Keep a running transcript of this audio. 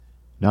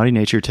Naughty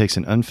Nature takes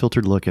an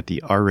unfiltered look at the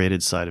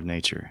R-rated side of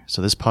nature,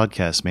 so this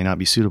podcast may not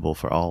be suitable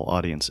for all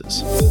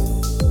audiences.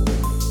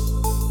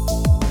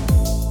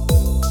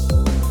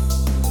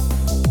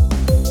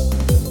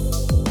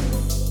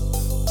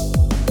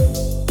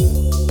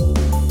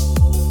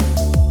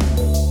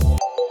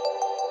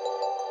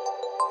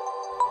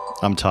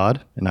 I'm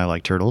Todd, and I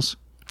like turtles.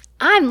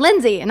 I'm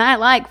Lindsay, and I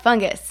like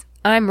fungus.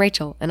 I'm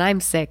Rachel, and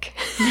I'm sick.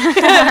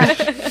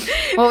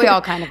 Well, we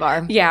all kind of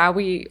are. Yeah,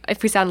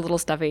 if we sound a little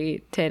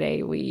stuffy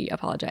today, we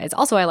apologize.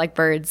 Also, I like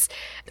birds.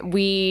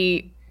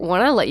 We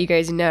want to let you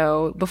guys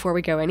know, before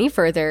we go any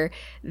further,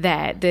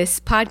 that this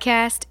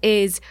podcast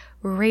is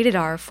rated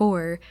R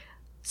for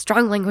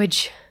strong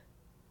language.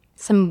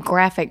 Some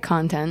graphic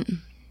content.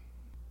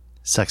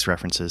 Sex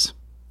references.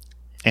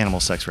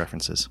 Animal sex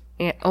references.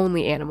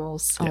 Only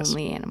animals. Yes.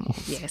 Only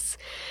animals. Yes.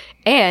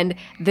 And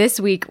this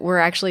week, we're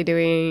actually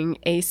doing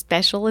a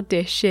special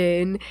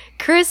edition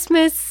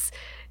Christmas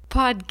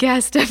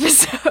podcast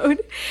episode.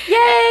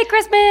 Yay,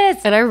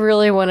 Christmas! And I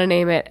really want to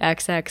name it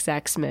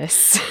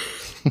XXXmas.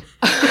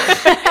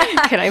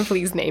 Can I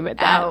please name it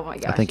that? Oh my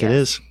gosh. I think it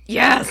is.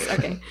 Yes.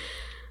 Okay.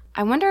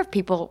 I wonder if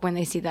people, when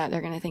they see that,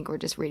 they're going to think we're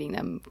just reading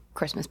them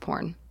Christmas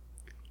porn.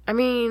 I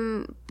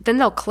mean, then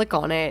they'll click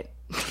on it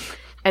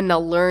and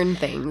they'll learn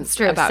things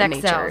true. about Sex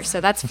nature. sells.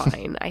 So that's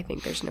fine. I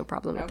think there's no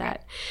problem with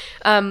that.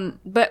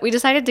 But we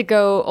decided to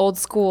go old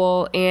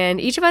school, and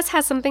each of us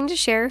has something to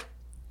share.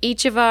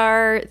 Each of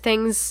our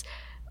things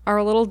are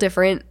a little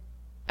different.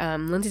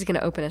 Lindsay's going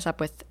to open us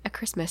up with a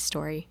Christmas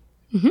story.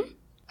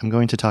 I'm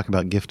going to talk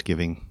about gift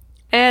giving.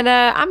 And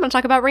I'm going to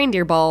talk about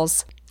reindeer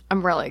balls.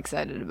 I'm really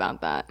excited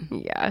about that.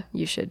 Yeah,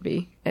 you should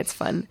be. It's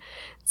fun.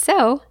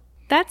 So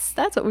that's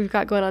what we've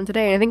got going on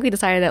today. And I think we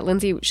decided that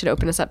Lindsay should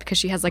open us up because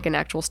she has like an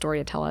actual story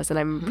to tell us. And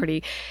I'm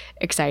pretty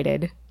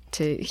excited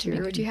to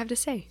hear what you have to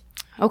say.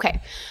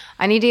 Okay.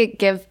 I need to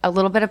give a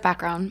little bit of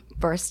background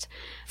first.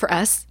 For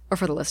us or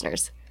for the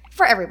listeners?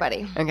 For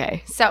everybody.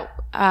 Okay. So,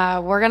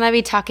 we're going to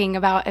be talking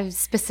about a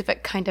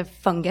specific kind of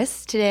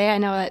fungus today. I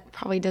know that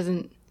probably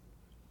doesn't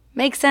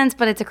make sense,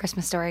 but it's a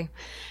Christmas story.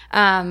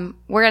 We're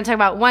going to talk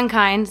about one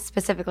kind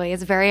specifically.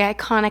 It's a very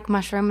iconic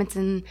mushroom. It's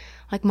in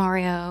like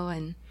Mario,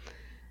 and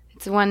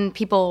it's one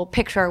people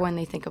picture when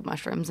they think of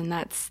mushrooms, and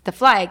that's the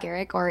fly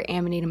agaric, or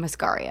Amanita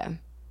muscaria.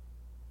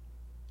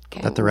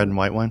 Okay. Is that the red and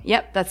white one?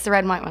 Yep, that's the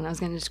red and white one. I was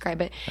going to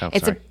describe it. Oh,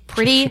 it's sorry. a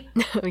pretty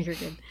Oh, you're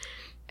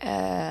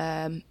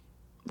good.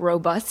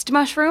 robust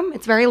mushroom.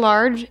 It's very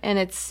large and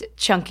it's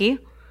chunky,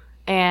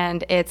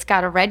 and it's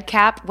got a red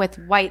cap with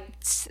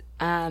white.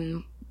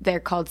 They're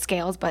called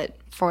scales, but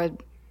for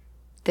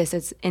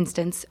this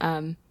instance,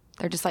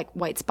 they're just like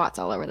white spots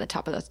all over the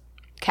top of the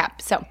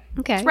cap. So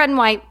Okay. it's red and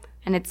white,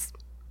 and it's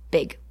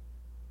big.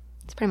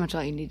 It's pretty much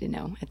all you need to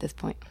know at this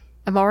point.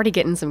 I'm already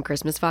getting some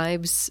Christmas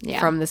vibes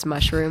from this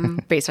mushroom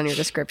based on your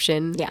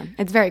description. Yeah,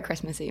 it's very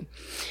Christmassy.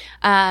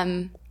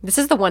 This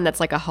is the one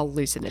that's like a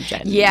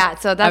hallucinogen. Yeah,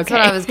 so that's what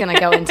Okay. I was going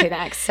to go into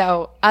next.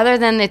 So other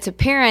than its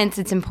appearance,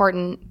 it's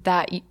important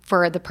that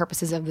for the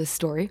purposes of this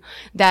story,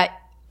 that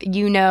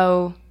you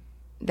know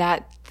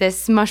that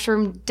this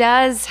mushroom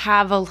does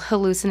have a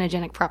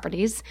hallucinogenic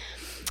properties.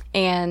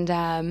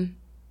 And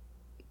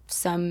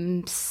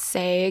some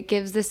say it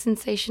gives the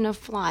sensation of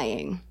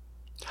flying.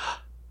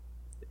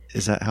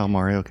 Is that how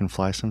Mario can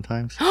fly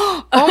sometimes?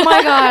 Oh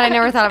my God, I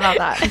never thought about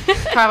that.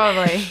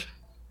 Probably.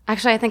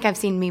 Actually, I think I've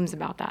seen memes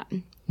about that.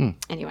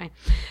 Anyway,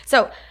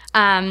 so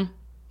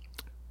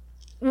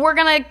we're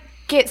going to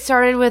get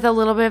started with a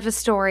little bit of a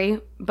story,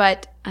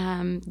 but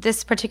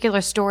this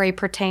particular story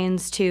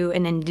pertains to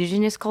an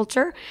indigenous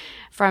culture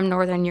from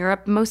Northern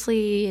Europe,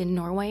 mostly in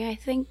Norway, I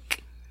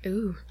think.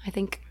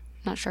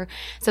 Not sure.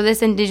 So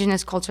this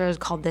indigenous culture is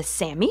called the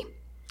Sami,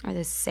 or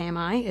the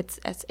Sami. It's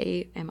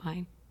Sami.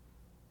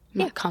 I'm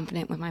not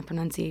confident with my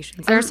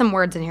pronunciations. There are some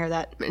words in here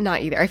that...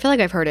 Not either. I feel like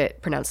I've heard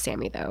it pronounced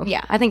Sammy, though.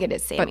 Yeah, I think it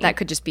is Sami. But that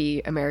could just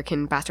be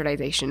American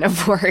bastardization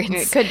of words.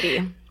 It could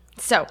be.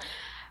 So,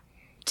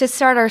 to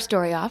start our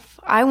story off,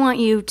 I want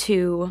you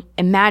to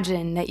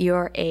imagine that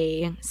you're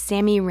a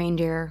Sami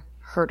reindeer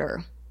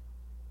herder.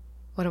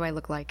 What do I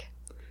look like?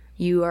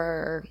 You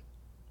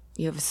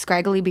have a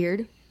scraggly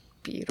beard.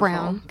 Beautiful.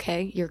 Brown,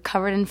 okay? You're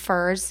covered in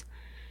furs.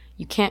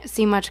 You can't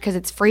see much because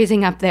it's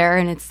freezing up there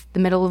and it's the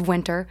middle of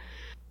winter.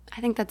 I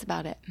think that's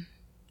about it.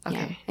 Okay.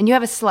 Yeah. And you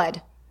have a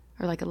sled,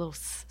 or like a little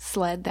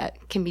sled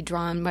that can be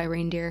drawn by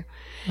reindeer.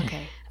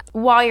 Okay.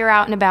 While you're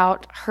out and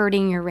about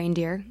herding your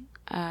reindeer,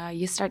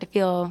 you start to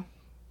feel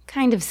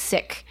kind of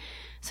sick.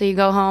 So you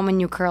go home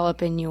and you curl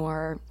up in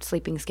your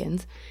sleeping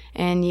skins,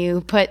 and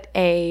you put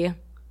a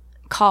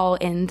call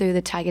in through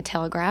the Taiga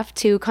Telegraph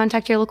to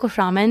contact your local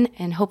shaman,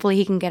 and hopefully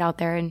he can get out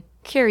there and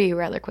cure you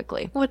rather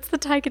quickly. What's the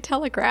Taiga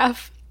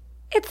Telegraph?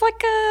 It's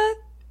like a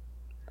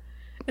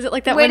Is it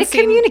like that way one to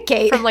scene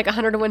communicate from like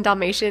 101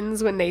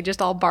 Dalmatians when they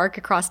just all bark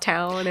across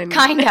town? And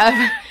kind of.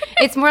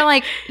 It's more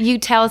like you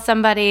tell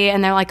somebody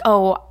and they're like,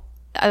 oh,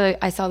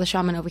 I saw the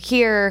shaman over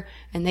here,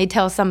 and they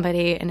tell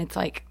somebody, and it's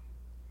like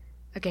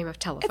a game of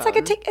telephone.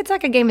 it's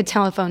like a game of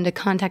telephone to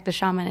contact the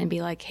shaman and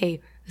be like, hey,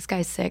 this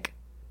guy's sick.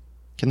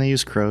 Can they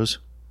use crows?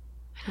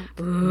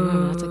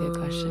 That's a good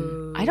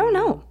question. I don't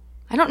know.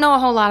 I don't know a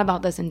whole lot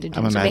about this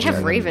indigenous. They have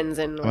them- ravens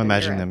in I'm Northern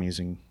imagining Europe. them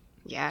using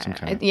Yeah. some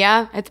kind of.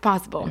 Yeah, it's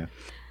possible. Yeah.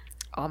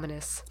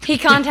 Ominous. He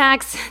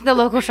contacts the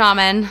local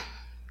shaman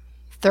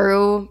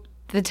through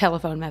the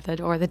telephone method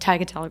or the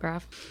Taiga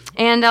telegraph.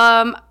 And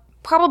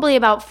probably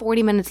about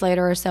 40 minutes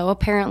later or so,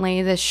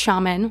 apparently this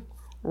shaman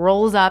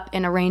rolls up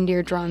in a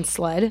reindeer-drawn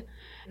sled.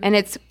 And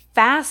it's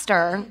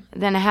faster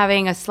than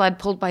having a sled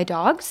pulled by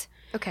dogs.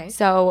 Okay.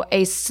 So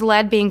a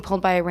sled being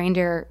pulled by a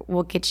reindeer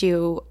will get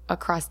you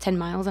across 10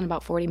 miles in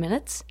about 40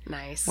 minutes.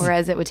 Nice.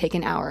 Whereas it would take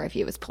an hour if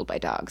it was pulled by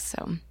dogs.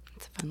 So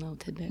it's a fun little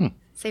tidbit.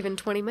 Saving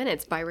 20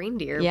 minutes by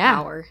reindeer Yeah,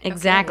 power.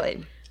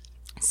 exactly.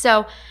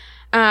 So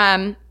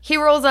he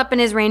rolls up in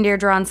his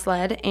reindeer-drawn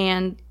sled,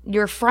 and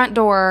your front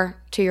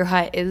door to your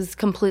hut is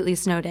completely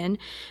snowed in.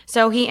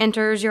 So he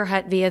enters your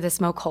hut via the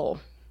smoke hole.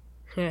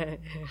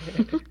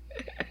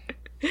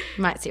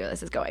 Might see where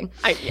this is going.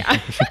 Yeah.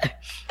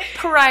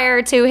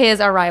 Prior to his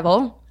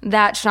arrival,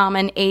 that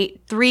shaman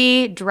ate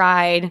 3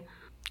 dried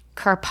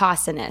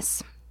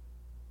carpocynus.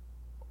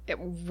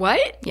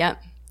 What?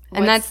 Yep.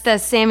 And that's the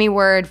Sami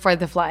word for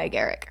the fly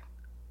agaric.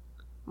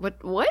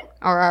 What?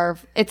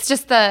 It's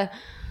just the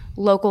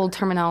local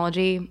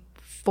terminology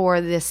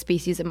for this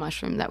species of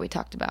mushroom that we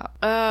talked about.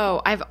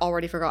 Oh, I've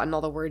already forgotten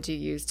all the words you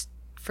used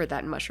for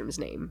that mushroom's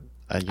name.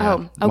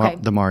 Yeah. Oh, okay.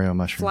 The Mario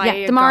mushroom. Fly-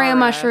 Yeah, the Mario Flyagara.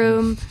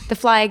 mushroom, the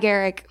fly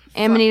agaric,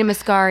 Amanita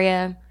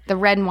muscaria, the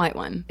red and white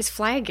one. Is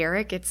fly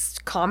agaric its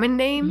common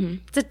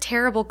name? It's a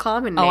terrible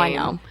common name. Oh, I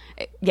know.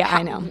 Yeah,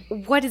 I know.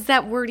 What is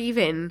that word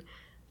even?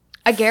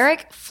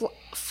 Agaric,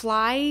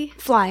 Fly?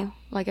 fly,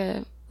 like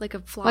a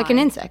fly. like an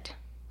insect.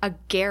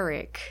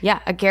 Agaric. Yeah,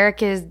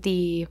 agaric is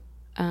the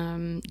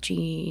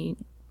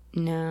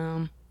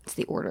it's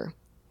the order.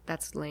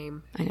 That's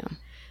lame. I know.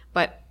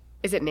 But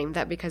is it named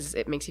that because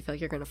it makes you feel like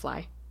you're going to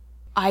fly?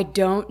 I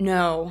don't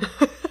know.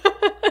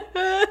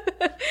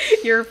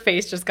 Your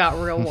face just got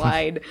real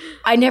wide.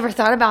 I never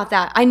thought about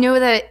that. I know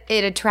that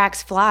it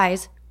attracts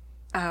flies.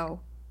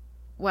 Oh.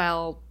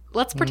 Well,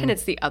 let's pretend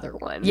it's the other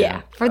one.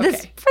 Yeah. For this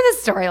Okay.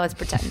 story, let's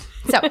pretend.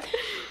 So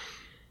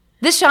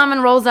this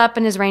shaman rolls up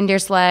in his reindeer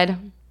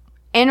sled,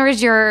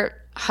 enters your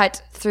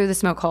hut through the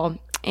smoke hole,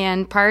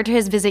 and prior to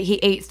his visit, he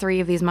ate 3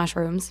 of these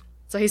mushrooms.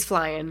 So he's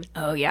flying.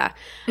 Oh yeah.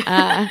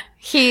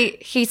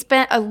 He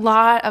spent a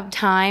lot of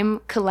time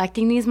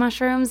collecting these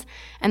mushrooms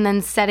and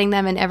then setting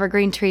them in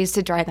evergreen trees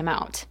to dry them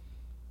out,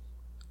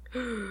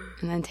 and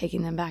then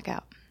taking them back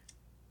out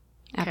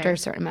after Okay. a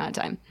certain amount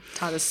of time.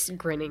 Todd is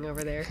grinning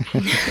over there.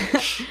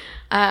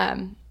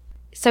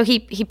 So he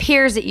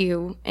peers at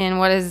you in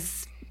what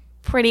is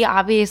pretty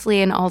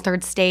obviously an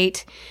altered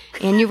state,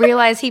 and you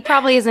realize he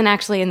probably isn't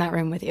actually in that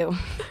room with you.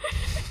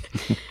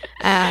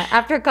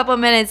 After a couple of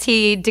minutes,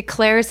 he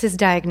declares his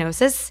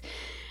diagnosis,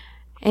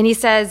 and he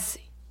says,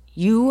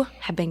 "You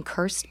have been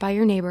cursed by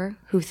your neighbor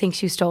who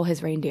thinks you stole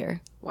his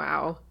reindeer."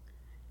 Wow.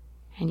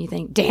 And you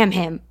think, "Damn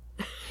him.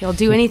 He'll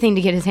do anything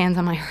to get his hands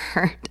on my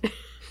hurt."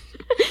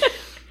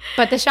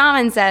 But the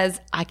shaman says,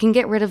 "I can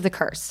get rid of the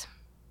curse."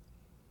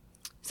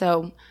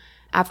 So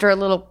after a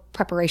little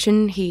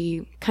preparation,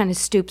 he kind of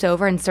stoops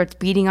over and starts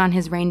beating on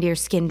his reindeer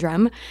skin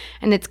drum.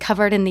 And it's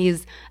covered in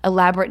these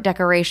elaborate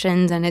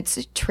decorations, and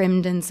it's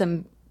trimmed in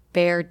some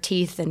bear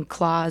teeth and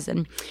claws.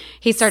 And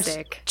he starts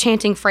Sick.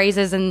 chanting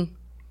phrases in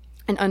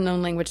an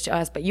unknown language to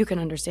us, but you can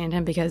understand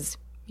him because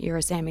you're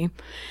a Sami.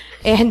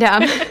 And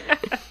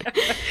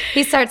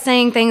he starts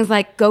saying things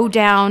like, "Go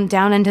down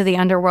into the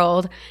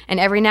underworld." And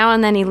every now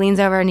and then he leans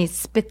over and he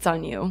spits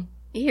on you.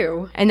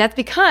 Ew. And that's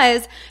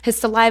because his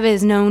saliva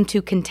is known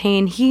to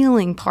contain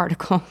healing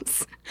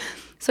particles.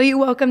 So you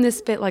welcome this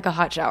spit like a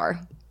hot shower.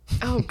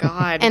 Oh,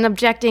 God. And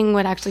objecting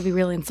would actually be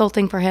really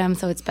insulting for him,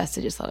 so it's best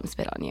to just let him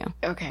spit on you.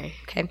 Okay.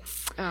 Okay.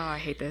 Oh, I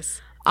hate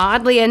this.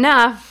 Oddly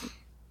enough,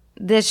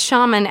 this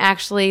shaman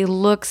actually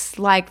looks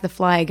like the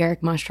fly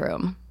agaric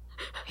mushroom.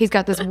 He's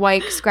got this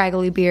white,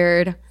 scraggly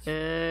beard.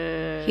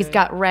 He's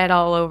got red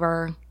all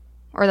over.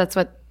 Or that's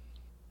what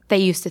they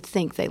used to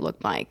think they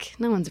looked like.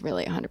 No one's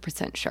really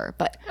 100% sure,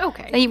 but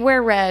Okay. they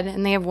wear red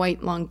and they have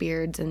white, long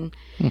beards, and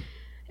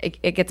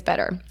it gets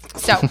better.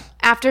 So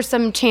after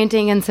some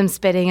chanting and some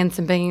spitting and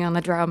some banging on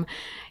the drum,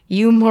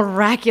 you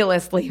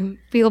miraculously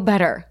feel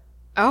better.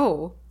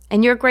 Oh.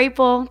 And you're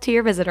grateful to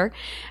your visitor,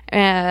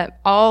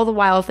 all the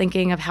while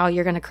thinking of how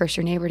you're going to curse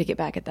your neighbor to get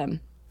back at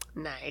them.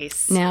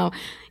 Nice. Now,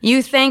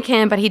 you thank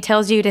him, but he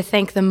tells you to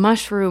thank the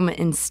mushroom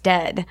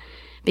instead,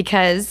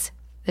 because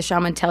the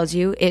shaman tells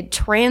you it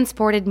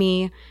transported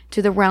me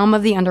to the realm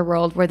of the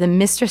underworld where the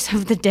mistress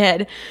of the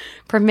dead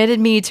permitted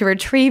me to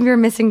retrieve your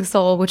missing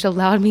soul, which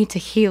allowed me to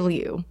heal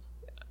you.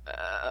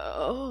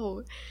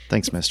 Oh.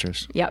 Thanks,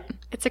 mistress. Yep.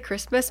 It's a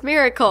Christmas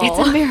miracle. It's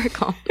a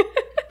miracle.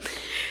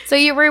 So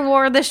you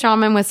reward the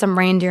shaman with some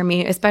reindeer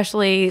meat,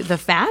 especially the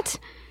fat.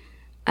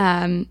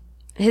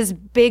 His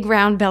big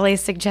round belly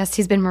suggests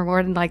he's been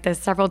rewarded like this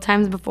several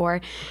times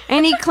before.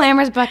 And he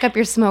clambers back up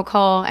your smoke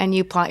hole, and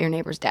you plot your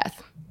neighbor's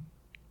death.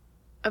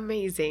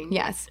 Amazing.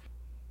 Yes.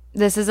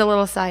 This is a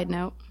little side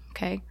note,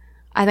 okay?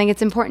 I think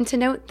it's important to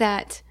note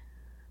that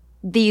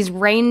these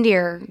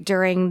reindeer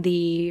during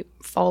the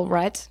fall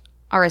rut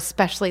are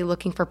especially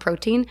looking for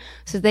protein.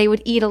 So they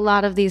would eat a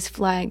lot of these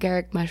fly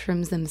agaric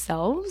mushrooms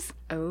themselves.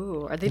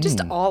 Oh, are they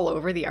just all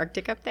over the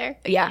Arctic up there?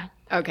 Yeah.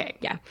 Okay.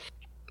 Yeah.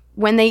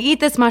 When they eat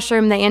this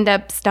mushroom, they end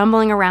up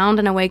stumbling around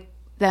in a way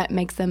that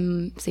makes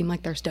them seem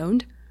like they're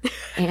stoned.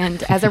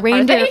 And as a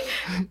reindeer,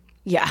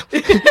 yeah,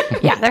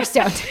 yeah, they're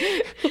stoned.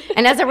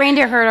 And as a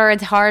reindeer herder,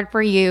 it's hard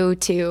for you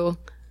to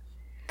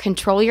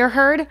control your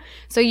herd.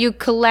 So you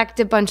collect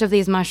a bunch of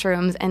these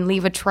mushrooms and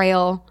leave a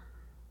trail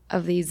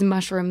of these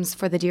mushrooms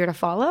for the deer to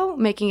follow,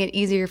 making it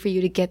easier for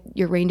you to get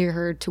your reindeer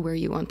herd to where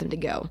you want them to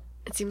go.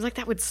 It seems like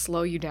that would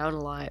slow you down a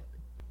lot.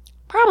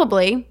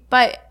 Probably,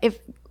 but if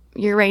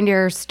your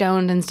reindeer are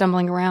stoned and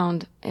stumbling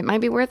around, it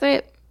might be worth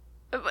it.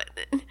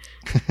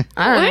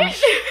 I don't know.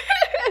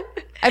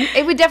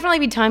 It would definitely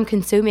be time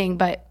consuming,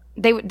 but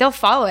they'll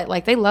follow it.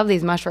 Like, they love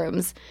these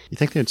mushrooms. You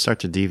think they'd start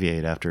to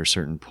deviate after a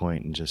certain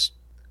point and just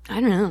I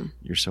don't know.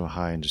 you're so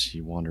high and just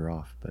you wander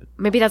off? But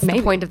Maybe that's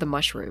the point of the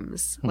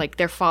mushrooms. Like,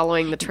 they're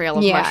following the trail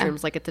of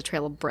mushrooms like it's a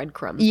trail of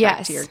breadcrumbs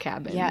back to your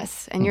cabin.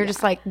 Yes, and you're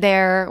just like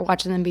there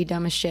watching them be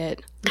dumb as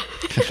shit,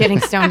 getting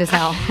stoned as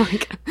hell.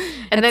 Like,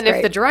 And then great.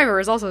 if the driver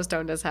is also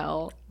stoned as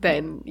hell,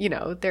 then, you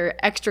know,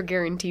 they're extra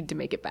guaranteed to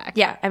make it back.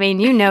 yeah, I mean,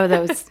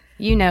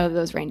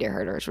 those reindeer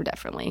herders were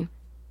definitely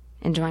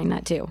enjoying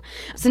that too.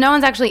 So no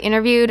one's actually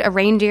interviewed a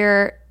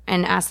reindeer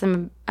and asked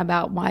them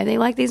about why they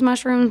like these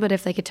mushrooms, but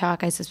if they could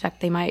talk, I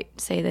suspect they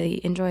might say they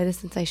enjoy the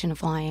sensation of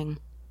flying.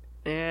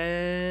 So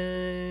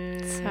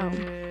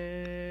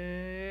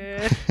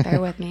bear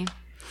with me.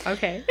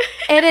 Okay.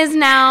 It is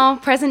now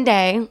present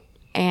day,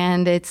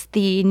 and it's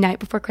the night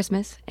before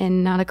Christmas,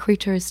 and not a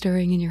creature is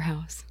stirring in your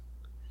house.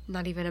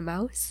 Not even a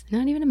mouse?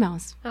 Not even a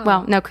mouse.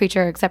 Well, no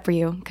creature except for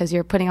you, because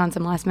you're putting on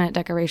some last-minute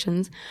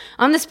decorations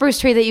on the spruce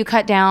tree that you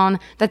cut down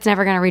that's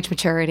never going to reach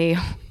maturity.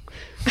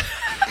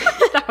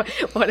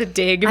 What a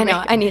dig. I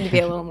know, I need to be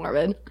a little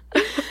morbid.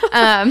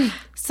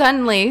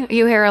 Suddenly,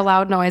 you hear a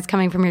loud noise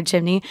coming from your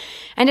chimney,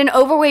 and an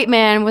overweight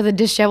man with a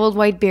disheveled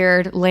white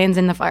beard lands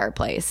in the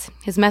fireplace.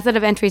 His method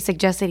of entry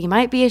suggests that he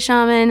might be a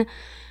shaman,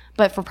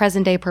 but for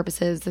present-day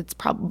purposes, that's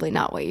probably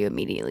not what you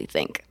immediately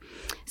think.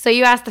 So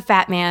you ask the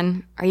fat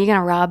man, "Are you going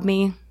to rob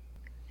me?" And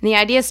the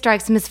idea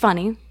strikes him as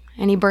funny,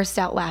 and he bursts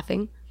out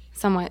laughing,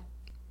 somewhat.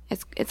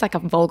 It's like a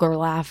vulgar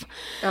laugh.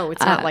 Oh,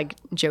 it's not like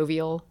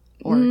jovial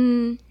or...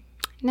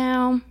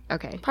 No,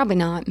 Okay. probably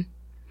not.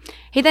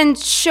 He then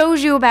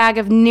shows you a bag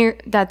of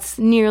that's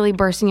nearly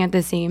bursting at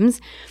the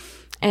seams.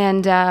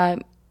 And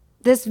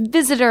this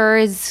visitor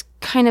is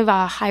kind of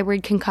a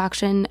hybrid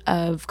concoction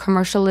of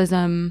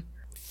commercialism,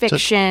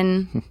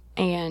 fiction,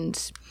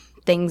 and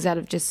things that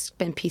have just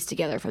been pieced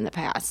together from the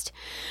past.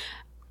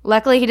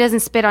 Luckily, he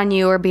doesn't spit on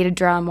you or beat a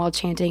drum while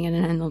chanting in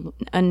an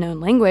unknown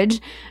language,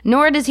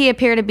 nor does he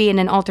appear to be in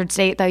an altered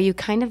state, though you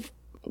kind of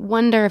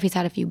wonder if he's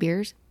had a few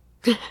beers.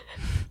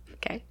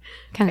 Okay.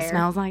 Kind of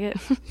smells like it.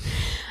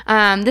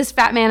 This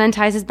fat man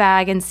unties his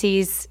bag and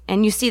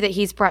you see that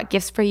he's brought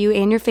gifts for you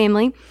and your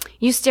family.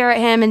 You stare at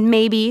him and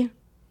maybe,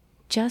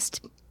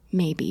 just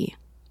maybe,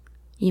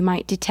 you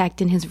might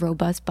detect in his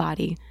robust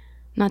body,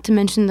 not to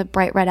mention the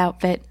bright red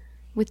outfit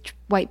with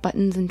white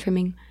buttons and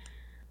trimming,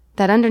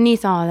 that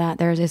underneath all of that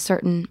there is a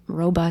certain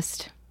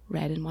robust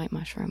red and white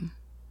mushroom.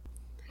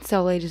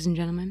 So, ladies and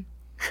gentlemen,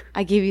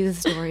 I give you the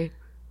story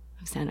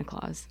of Santa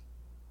Claus.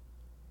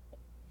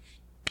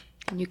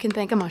 And you can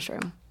thank a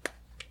mushroom.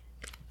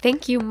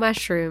 Thank you,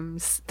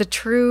 mushrooms. The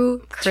true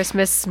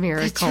Christmas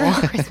miracle.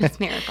 True Christmas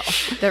miracle.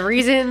 The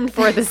reason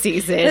for the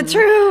season. The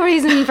true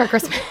reason for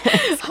Christmas.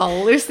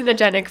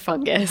 Hallucinogenic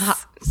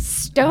fungus.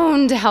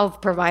 Stoned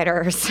health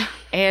providers.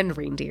 And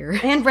reindeer.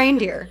 And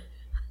reindeer.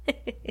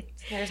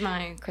 There's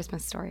my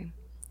Christmas story.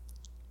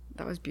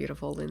 That was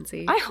beautiful,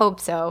 Lindsay. I hope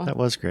so. that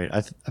was great.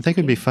 I think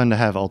it'd be fun to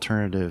have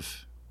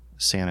alternative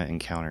Santa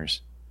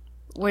encounters.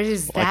 What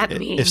does Like, that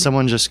mean? if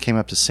someone just came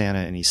up to Santa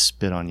and he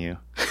spit on you,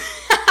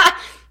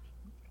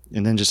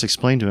 and then just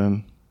explained to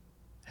him,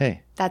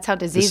 "Hey, That's how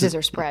diseases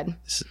are spread.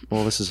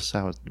 this is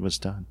how it was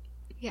done."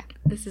 Yeah,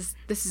 this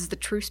is the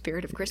true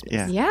spirit of Christmas.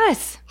 Yeah.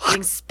 Yes.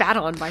 Being spat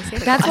on by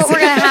Santa That's Claus. what we're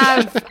going to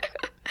have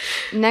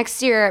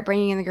next year at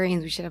Bringing in the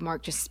Greens. We should have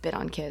Mark just spit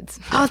on kids.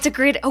 Oh, it's a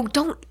great. Oh,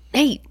 don't.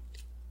 Hey,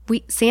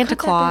 Santa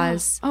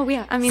Claus. Oh,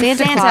 yeah. I mean,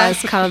 Santa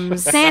Claus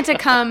comes. Santa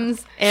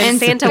comes And and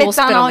Santa spits will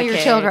spit on all the your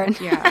kid. children.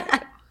 Yeah.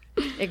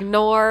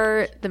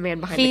 Ignore the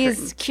man behind the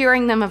curtain. He's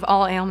curing them of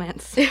all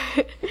ailments.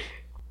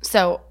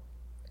 So,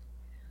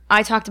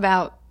 I talked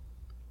about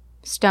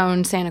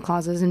stoned Santa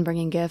Clauses and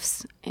bringing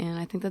gifts, and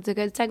I think that's a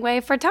good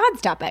segue for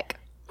Todd's topic.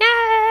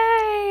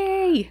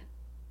 Yay!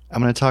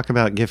 I'm going to talk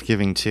about gift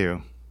giving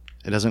too.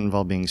 It doesn't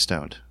involve being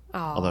stoned, Oh.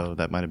 although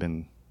that might have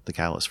been the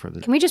catalyst for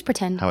Can we just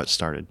pretend? how it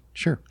started.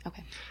 Sure.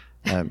 Okay.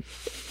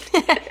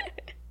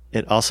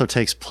 It also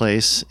takes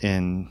place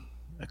in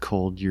a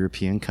cold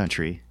European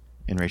country,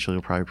 and Rachel,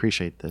 you'll probably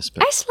appreciate this,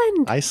 but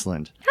Iceland.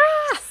 Iceland.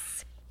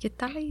 You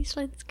thought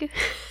Iceland's good?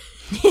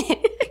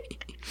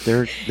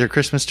 Their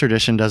Christmas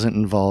tradition doesn't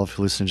involve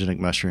hallucinogenic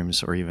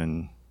mushrooms or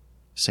even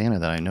Santa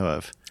that I know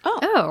of,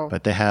 Oh.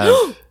 but they have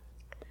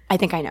I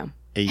think I know.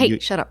 Hey,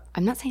 shut up.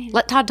 I'm not saying it.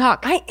 Let Todd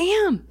talk. I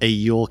am. A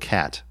Yule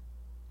cat.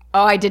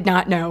 Oh, I did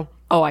not know.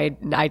 Oh, I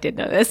did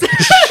know this.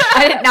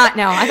 I did not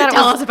know. I thought it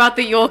Tell was us about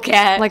the Yule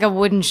cat. like a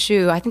wooden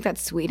shoe. I think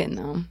that's Sweden,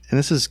 though. And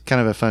this is kind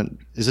of a fun.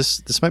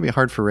 This might be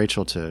hard for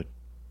Rachel to.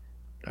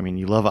 I mean,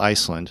 you love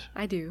Iceland,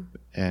 I do.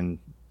 and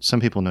some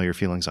people know your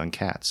feelings on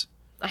cats.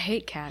 I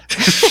hate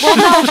cats. Well,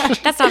 no,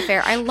 that's not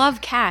fair. I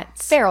love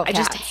cats. Feral I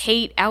just cats.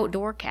 hate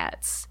outdoor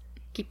cats.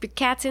 Keep your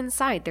cats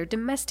inside. They're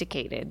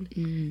domesticated.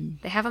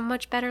 They have a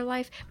much better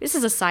life. This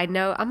is a side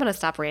note. I'm going to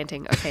stop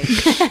ranting. Okay,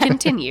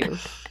 continue.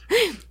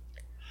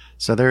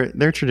 So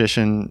their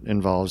tradition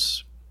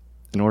involves,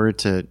 in order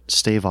to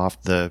stave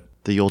off the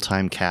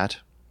Yuletime cat.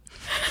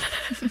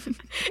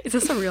 Is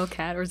this a real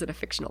cat or is it a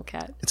fictional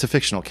cat? It's a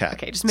fictional cat.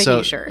 Okay, just making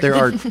so sure. There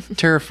are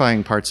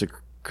terrifying parts of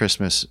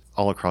Christmas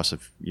all across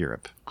of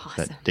Europe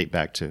Awesome. that date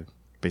back to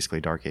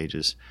basically Dark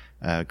Ages.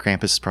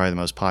 Krampus is probably the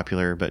most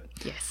popular, but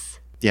Yes.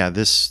 yeah,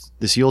 this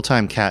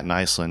Yuletime cat in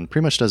Iceland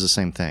pretty much does the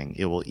same thing.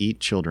 It will eat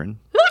children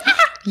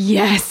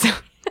Yes.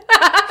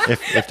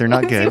 if they're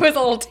not He good. was a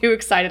little too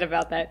excited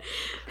about that.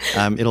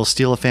 It'll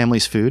steal a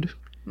family's food,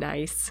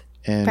 Nice.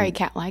 and Very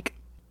cat-like.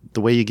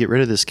 the way you get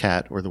rid of this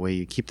cat, or the way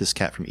you keep this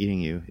cat from eating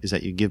you, is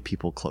that you give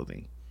people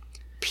clothing.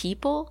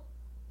 People?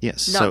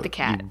 Yes, Not so the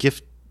cat.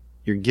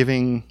 You're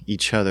giving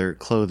each other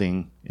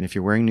clothing, and if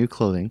you're wearing new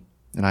clothing,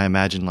 and I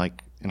imagine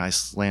like an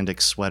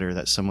Icelandic sweater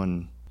that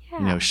someone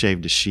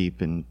shaved a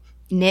sheep and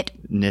Knit.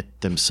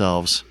 knit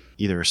themselves,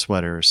 either a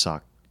sweater, a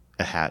sock,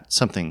 a hat,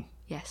 something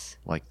Yes.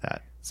 like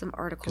that, Some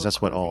article. because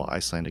that's what all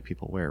Icelandic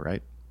people wear,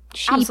 right?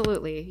 Sheep.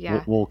 Absolutely.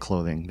 Yeah. Wool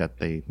clothing that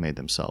they made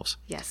themselves.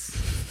 Yes.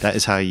 That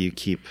is how you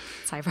keep.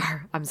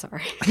 Sidebar. I'm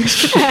sorry.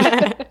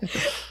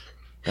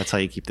 That's how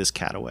you keep this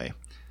cat away.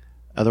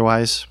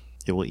 Otherwise,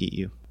 it will eat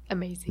you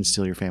Amazing. and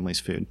steal your family's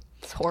food.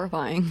 It's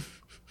horrifying.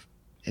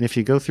 And if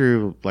you go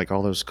through like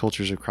all those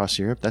cultures across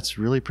Europe, that's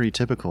really pretty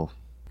typical.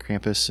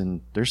 Krampus,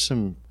 and there's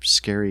some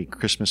scary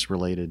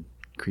Christmas-related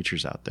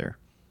creatures out there.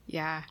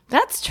 Yeah.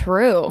 That's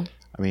true.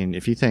 I mean,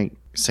 if you think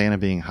Santa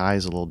being high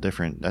is a little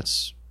different,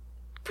 that's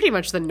Pretty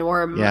much the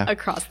norm Yeah.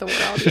 across the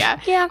world. Yeah.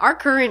 Yeah. Our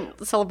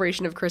current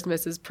celebration of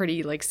Christmas is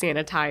pretty like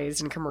sanitized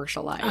and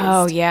commercialized.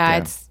 Oh, yeah. Yeah.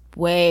 It's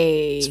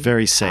way it's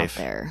very out safe.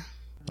 there.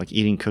 Like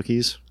eating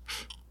cookies.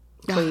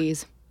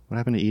 Please. What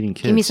happened to eating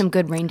kids? Give me some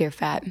good reindeer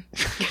fat.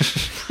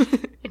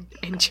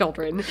 And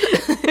children.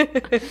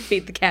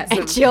 Feed the cat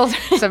some, children.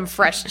 some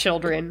fresh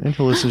children. and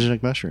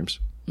hallucinogenic mushrooms.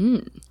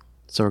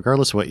 So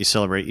regardless of what you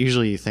celebrate,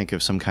 usually you think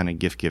of some kind of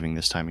gift giving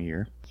this time of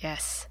year.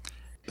 Yes.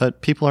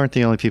 But people aren't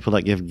the only people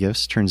that give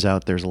gifts. Turns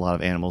out there's a lot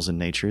of animals in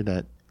nature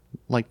that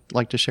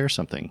like to share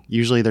something.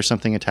 Usually there's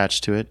something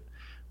attached to it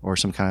or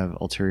some kind of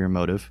ulterior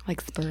motive.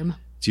 Like sperm.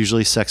 It's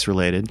usually sex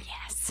related.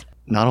 Yes.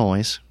 Not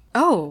always.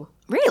 Oh.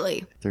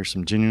 Really? There's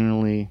some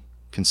genuinely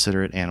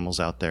considerate animals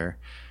out there.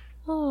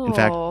 Oh. In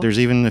fact, there's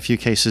even a few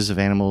cases of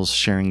animals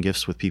sharing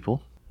gifts with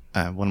people.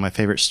 One of my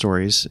favorite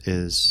stories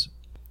is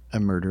a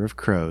murder of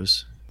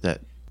crows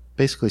that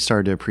basically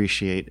started to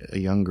appreciate a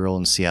young girl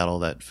in Seattle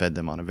that fed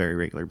them on a very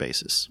regular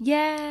basis.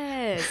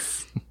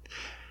 Yes.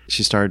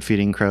 She started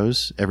feeding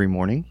crows every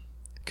morning.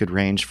 Could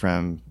range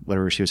from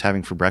whatever she was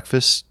having for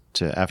breakfast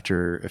to,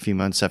 after a few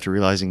months after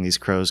realizing these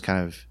crows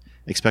kind of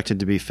expected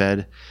to be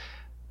fed,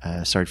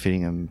 started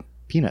feeding them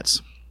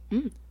peanuts.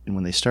 And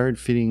when they started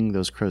feeding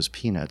those crows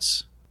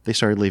peanuts, they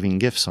started leaving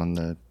gifts on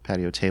the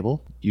patio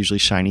table, usually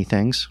shiny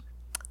things.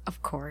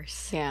 Of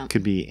course. Yeah.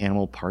 Could be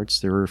animal parts.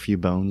 There were a few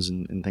bones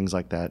and things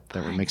like that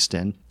were mixed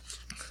in.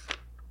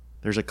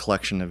 There's a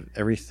collection of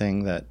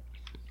everything that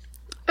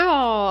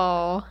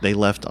Oh. they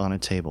left on a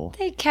table.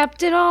 They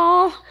kept it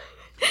all.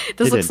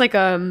 This They looks did. like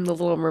the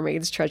Little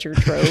Mermaid's treasure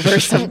trove or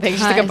something.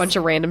 Just like a Nice. bunch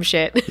of random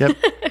shit. Yep.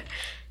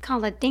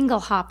 Called a dingle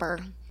hopper.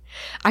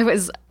 I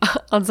was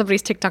on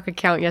somebody's TikTok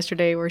account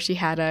yesterday where she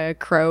had a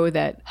crow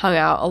that hung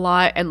out a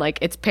lot and like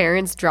its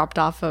parents dropped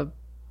off a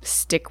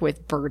stick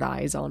with bird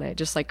eyes on it.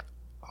 Just like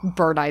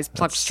bird eyes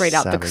plucked That's straight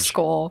out the savage.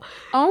 skull.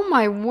 Oh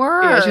my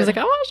word. Yeah, she was like,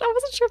 I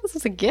wasn't sure if this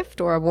was a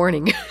gift or a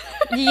warning.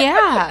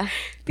 yeah.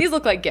 These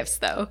look like gifts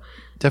though.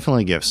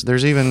 Definitely gifts.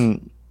 There's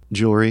even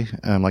jewelry,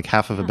 like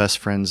half of a best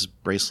friend's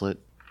bracelet,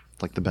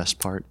 like the best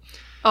part.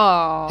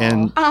 Oh,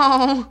 And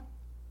Oh.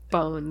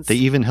 bones. they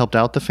even helped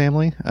out the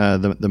family.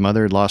 The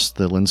mother had lost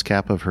the lens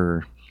cap of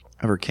her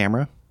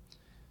camera,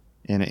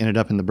 and it ended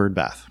up in the bird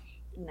bath.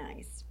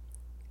 Nice.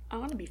 I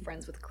want to be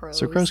friends with crows.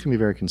 So crows can be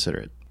very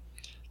considerate.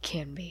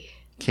 Can be.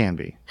 Can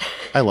be.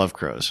 I love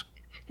crows.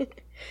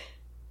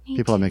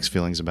 People have mixed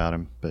feelings about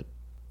them, but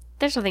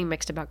There's nothing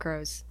mixed about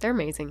crows. They're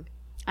amazing.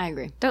 I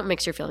agree. Don't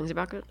mix your feelings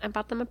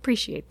about them.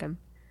 Appreciate them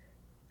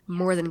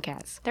more than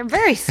cats. They're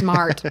very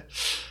smart.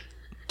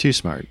 too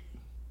smart.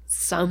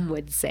 Some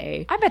would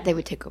say. I bet they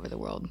would take over the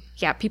world.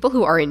 Yeah, people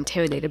who are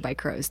intimidated by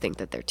crows think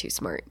that they're too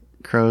smart.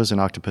 Crows and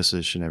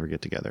octopuses should never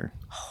get together.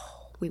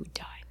 We would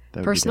die. That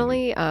would be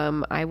Personally,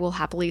 I will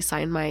happily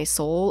sign my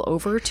soul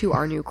over to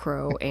our new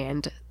crow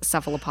and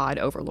cephalopod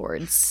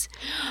overlords.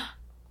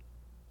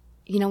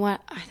 you know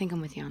what? I think I'm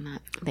with you on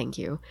that. Thank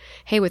you.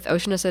 Hey, with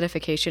ocean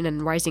acidification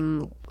and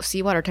rising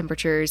seawater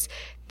temperatures,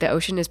 the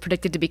ocean is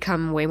predicted to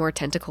become way more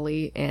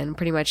tentacly, and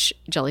pretty much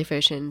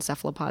jellyfish and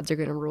cephalopods are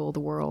going to rule the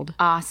world.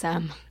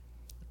 Awesome.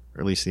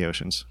 Or at least the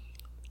oceans.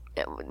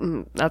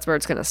 That's where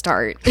it's going to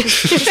start.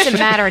 Just a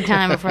matter of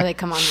time before they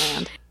come on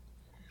land.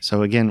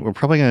 So again, we're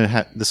probably going to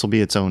have, this will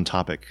be its own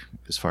topic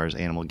as far as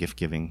animal gift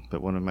giving,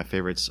 but one of my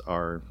favorites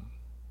are,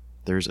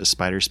 there's a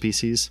spider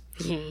species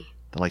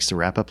that likes to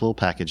wrap up little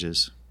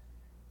packages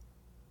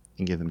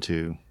and give them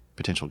to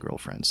potential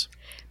girlfriends.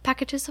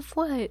 Packages of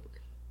what?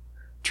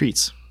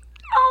 Treats.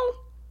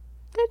 Oh,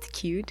 that's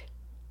cute.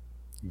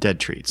 Dead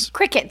treats.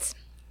 Crickets.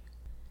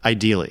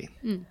 Ideally.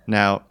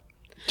 Now,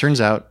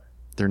 turns out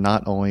they're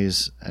not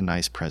always a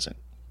nice present.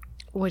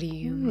 What do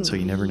you mean? So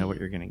you never know what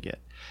you're going to get.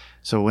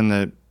 So when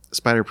the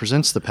spider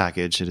presents the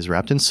package, it is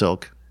wrapped in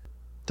silk.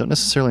 Don't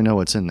necessarily know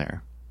what's in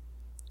there.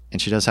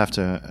 And she does have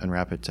to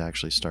unwrap it to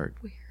actually start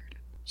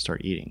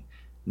eating.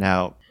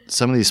 Now,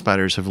 some of these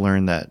spiders have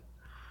learned that,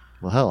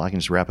 well, hell, I can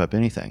just wrap up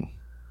anything.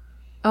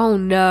 Oh,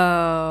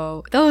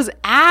 no. Those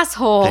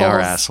assholes. They are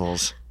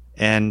assholes.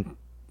 And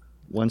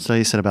one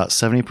study said about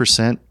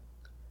 70%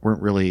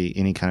 weren't really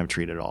any kind of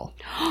treat at all.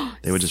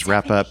 They would just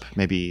wrap up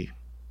maybe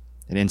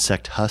an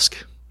insect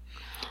husk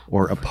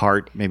or a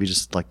part, maybe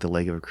just like the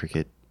leg of a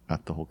cricket,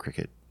 not the whole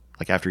cricket,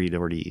 like after you'd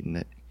already eaten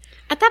it.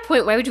 At that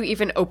point, why would you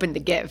even open the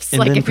gifts? And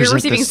Like, then if you're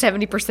present receiving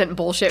this- 70%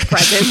 bullshit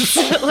presents,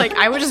 like,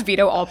 I would just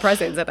veto all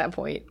presents at that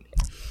point.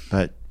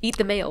 But Eat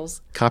the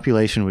males.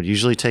 copulation would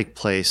usually take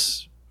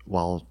place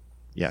while,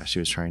 she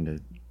was trying to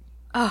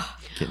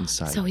get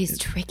inside. So he's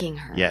tricking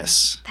her.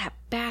 Yes. That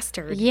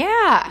bastard.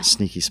 Yeah.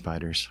 Sneaky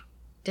spiders.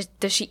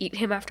 Does she eat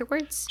him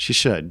afterwards? She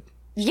should.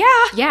 Yeah.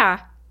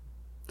 Yeah.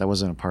 That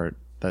wasn't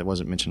that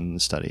wasn't mentioned in the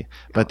study.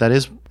 But that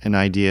is an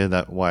idea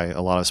that why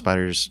a lot of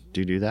spiders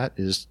do that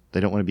is they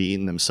don't want to be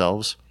eaten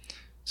themselves.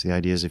 So the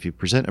idea is if you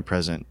present a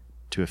present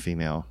to a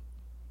female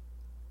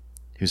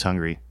who's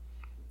hungry,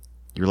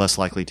 you're less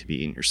likely to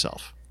be eaten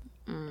yourself.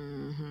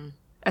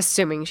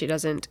 Assuming she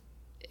doesn't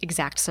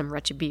exact some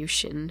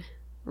retribution.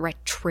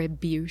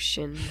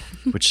 Retribution.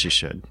 Which she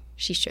should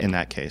She should. in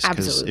that case.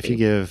 Because if Absolutely. you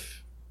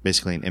give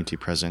basically an empty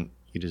present,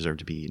 you deserve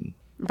to be eaten.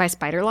 By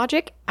spider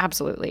logic?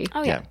 Absolutely.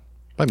 Oh, yeah.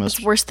 By most.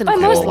 It's worse than By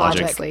most coal,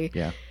 logic. honestly.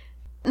 Yeah.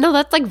 No,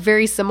 that's like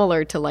very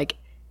similar to like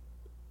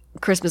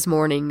Christmas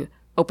morning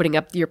opening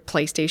up your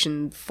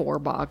PlayStation 4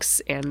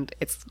 box and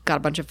it's got a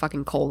bunch of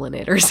fucking coal in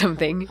it or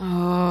something.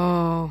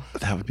 Oh.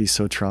 That would be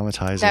so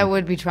traumatizing. That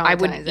would be traumatizing. I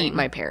would eat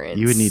my parents.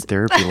 You would need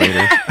therapy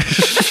later.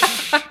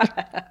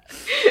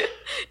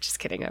 Just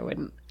kidding, I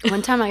wouldn't.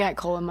 One time I got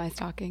coal in my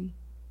stocking.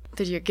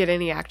 Did you get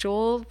any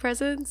actual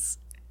presents?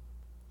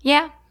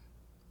 Yeah.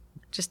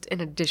 Just in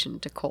addition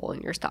to coal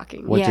in your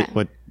stocking. Yeah.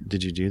 What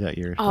did you do that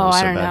year? that Oh, was I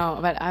so don't bad? know,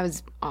 but I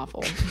was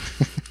awful.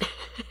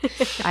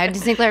 I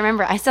distinctly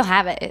remember. I still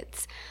have it.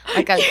 It's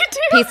like a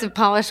piece of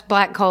polished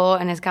black coal,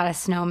 and it's got a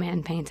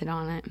snowman painted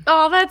on it.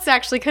 Oh, that's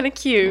actually kind of It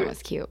cute.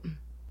 was cute.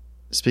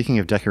 Speaking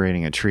of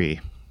decorating a tree,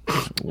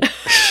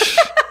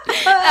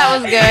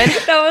 That was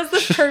good. That was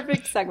the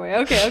perfect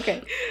segue. Okay.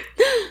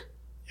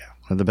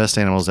 one of the best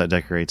animals that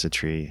decorates a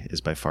tree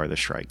is by far the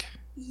shrike.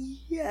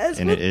 Yes.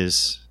 And it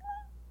is,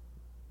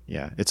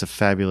 it's a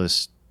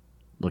fabulous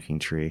looking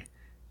tree,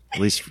 at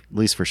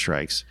least for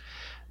shrikes.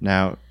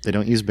 Now, they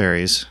don't use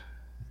berries.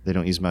 They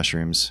don't use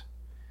mushrooms.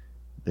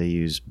 They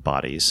use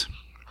bodies.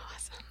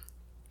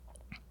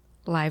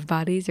 Live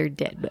bodies or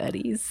dead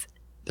bodies?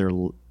 They're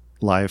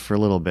live for a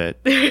little bit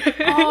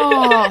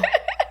Oh.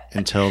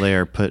 until they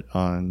are put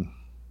on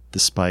the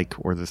spike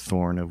or the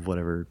thorn of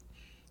whatever.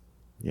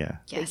 Yeah.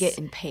 They get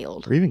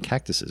impaled. Or even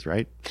cactuses,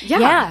 right? Yeah.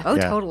 Yeah. Oh,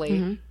 Yeah.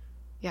 totally.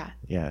 Yeah.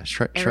 Yeah.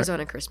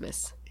 Arizona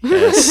Christmas.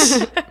 Yes.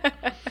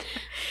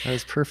 That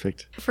was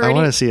perfect. For I any-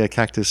 want to see a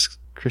cactus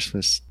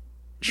Christmas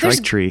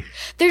shrike tree.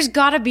 There's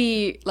got to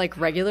be like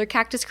regular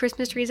cactus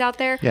Christmas trees out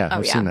there. Yeah,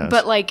 I've seen those.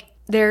 But like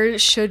there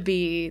should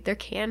be, there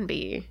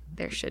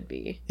should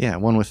be. Yeah,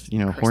 one with,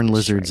 horn Christmas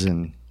lizards shrike.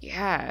 and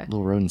Yeah.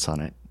 little rodents on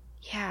it.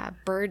 Yeah.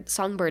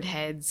 Songbird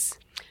heads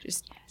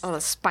just on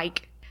a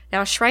spike.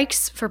 Now,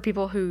 shrikes, for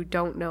people who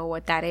don't know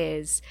what that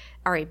is,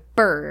 are a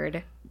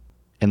bird.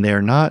 And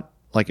they're not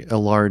like a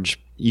large,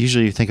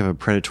 usually you think of a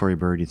predatory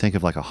bird, you think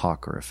of like a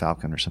hawk or a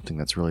falcon or something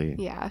that's really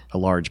Yeah. a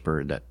large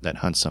bird that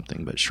hunts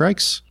something. But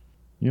shrikes,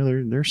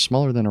 they're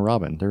smaller than a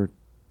robin. They're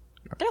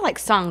like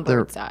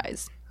songbird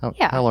size.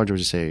 How large would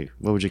you say,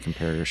 what would you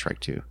compare a shrike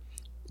to?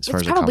 As far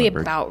It's as a probably common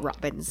bird? about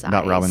robin size.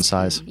 About robin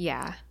size?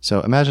 Yeah.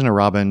 So imagine a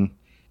robin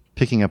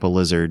picking up a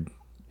lizard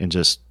and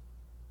just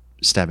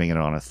stabbing it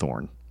on a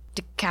thorn.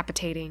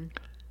 Decapitating.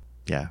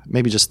 Yeah,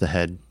 maybe just the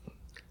head.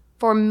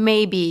 For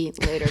maybe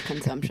later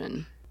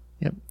consumption,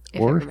 Yep. If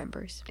it Or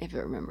remembers. if it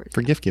remembers.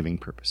 for gift giving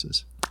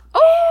purposes.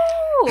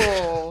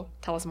 Oh!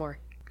 Tell us more.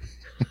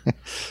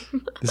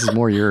 This is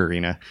more your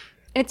arena.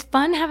 It's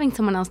fun having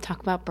someone else talk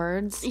about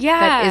birds. Yeah.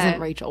 That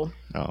isn't Rachel.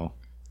 Oh,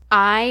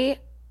 I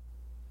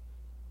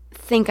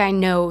think I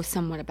know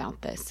somewhat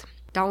about this.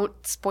 Don't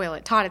spoil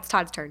it. Todd, it's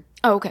Todd's turn.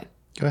 Oh, okay.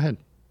 go ahead.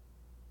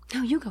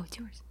 No, you go. It's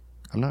yours.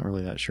 I'm not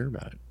really that sure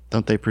about it.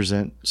 Don't they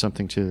present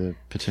something to the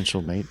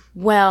potential mate?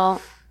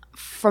 Well,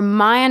 from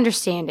my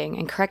understanding,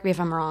 and correct me if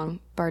I'm wrong,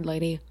 bird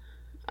lady.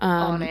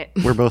 On it.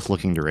 We're both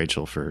looking to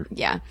Rachel for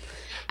Yeah.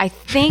 I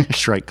think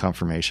strike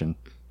confirmation.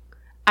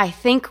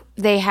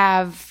 they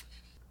have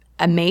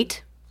a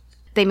mate.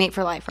 They mate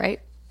for life, right?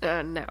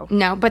 No.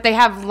 No, but they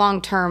have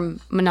long-term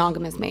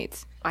monogamous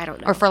mates. I don't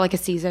know. Or for like a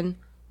season.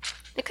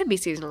 It could be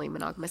seasonally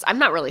monogamous. I'm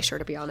not really sure,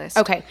 to be honest.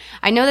 Okay.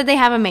 I know that they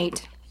have a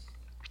mate.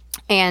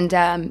 And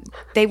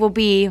they will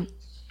be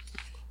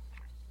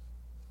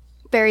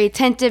very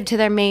attentive to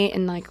their mate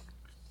and like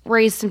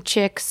raise some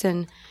chicks.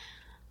 And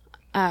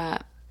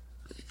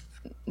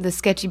the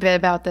sketchy bit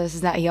about this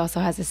is that he also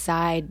has a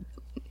side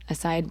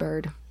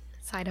bird.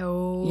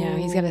 Side-o. Yeah,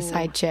 he's got a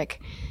side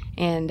chick.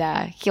 And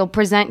he'll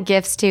present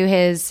gifts to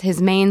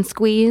his main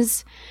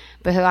squeeze,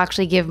 but he'll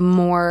actually give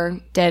more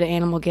dead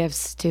animal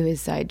gifts to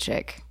his side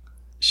chick.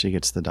 She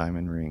gets the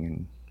diamond ring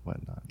and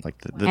whatnot. Like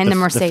the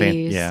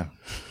Mercedes. yeah,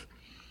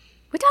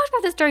 We talked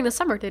about this during the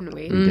summer, didn't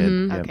we? we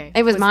did. Yep. Okay.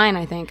 It was mine,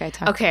 I think. I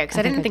talked. Okay, because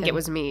I didn't think it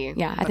was me.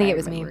 Yeah, I but think it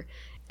was me. remember.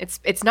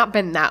 It's not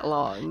been that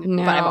long,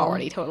 No. but I've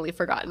already totally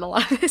forgotten a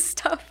lot of this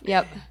stuff.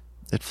 Yep.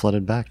 It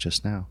flooded back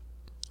just now.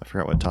 I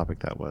forgot what topic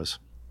that was.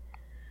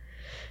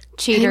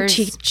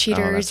 Cheaters.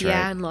 Cheaters, that's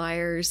yeah, right. and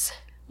liars.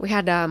 We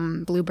had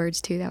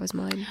bluebirds too. That was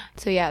mine.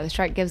 So yeah, the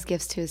shark gives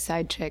gifts to his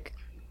side chick.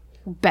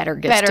 Better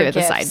gifts to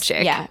the side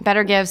chick. Yeah,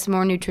 better gifts,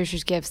 more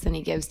nutritious gifts than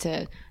he gives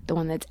to the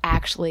one that's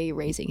actually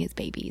raising his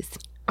babies.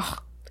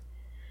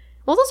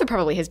 Well, those are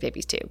probably his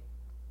babies too,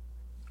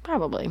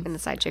 Probably. and the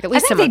side chick. At I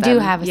least think some they of do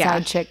them. have a Yeah.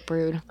 side chick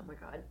brood. Oh my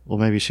god. Well,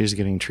 maybe she's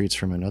getting treats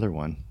from another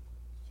one.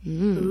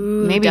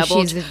 Maybe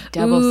she's a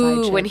double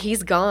side chick. When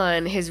he's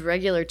gone, his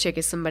regular chick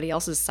is somebody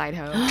else's side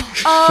hoe.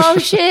 Oh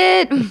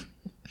shit!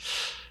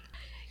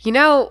 You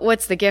know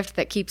what's the gift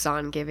that keeps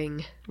on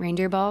giving?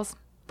 Reindeer balls.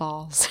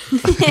 Balls.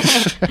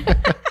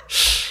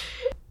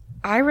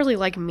 I really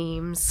like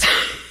memes.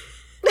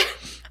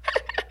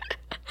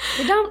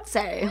 You don't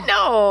say.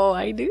 No,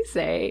 I do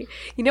say.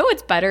 You know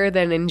what's better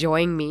than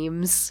enjoying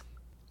memes?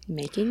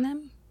 Making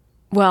them.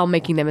 Well,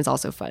 making them is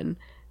also fun.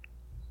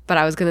 But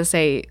I was going to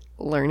say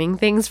learning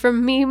things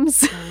from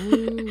memes.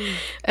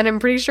 And I'm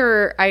pretty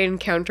sure I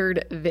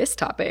encountered this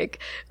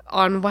topic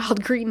on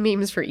Wild Green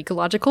Memes for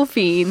Ecological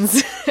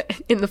Fiends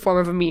in the form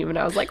of a meme. And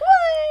I was like,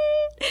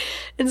 what?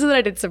 And so then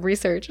I did some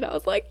research and I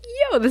was like,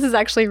 yo, this is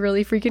actually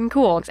really freaking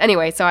cool.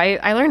 Anyway, so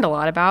I learned a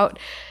lot about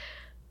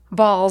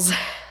balls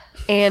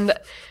and...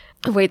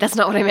 Wait, that's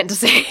not what I meant to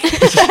say.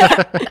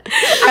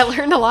 I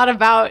learned a lot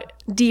about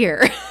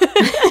deer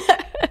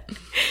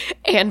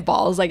and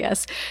balls, I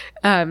guess,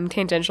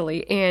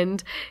 tangentially,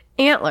 and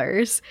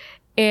antlers.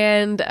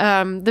 And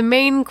the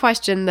main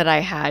question that I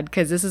had,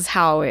 because this is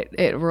how it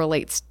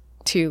relates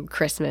to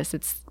Christmas,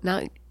 it's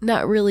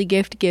not really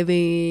gift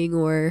giving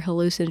or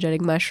hallucinogenic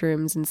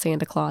mushrooms and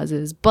Santa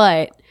Clauses,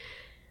 but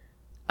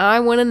I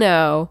want to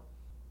know,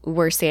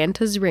 were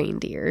Santa's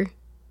reindeer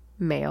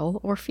male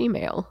or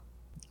female?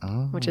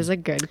 Oh. Which is a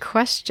good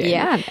question.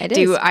 Yeah, it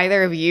Do is.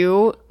 either of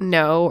you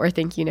know or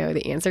think you know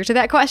the answer to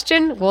that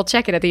question? We'll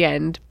check it at the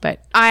end,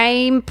 but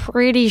I'm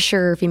pretty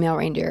sure female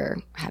reindeer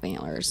have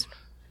antlers.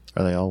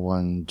 Are they all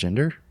one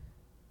gender?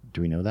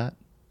 Do we know that?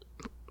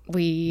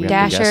 we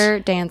have to Dasher,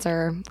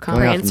 Dancer, Going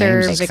off Prancer,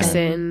 names, that's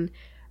Vixen.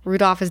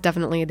 Rudolph is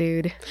definitely a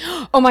dude.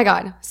 Oh my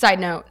God. Side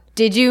note.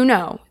 Did you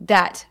know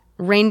that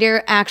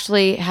reindeer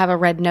actually have a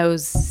red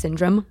nose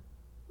syndrome?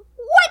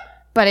 What?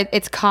 But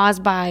it's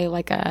caused by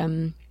like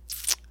a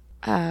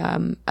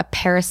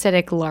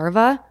parasitic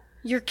larva.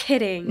 You're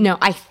kidding. No,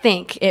 I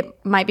think it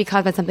might be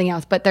caused by something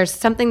else, but there's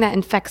something that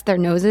infects their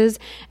noses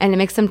and it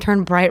makes them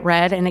turn bright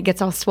red and it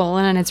gets all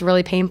swollen and it's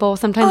really painful.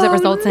 Sometimes it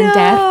results in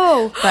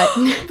death.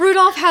 But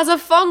Rudolph has a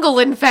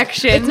fungal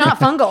infection. it's not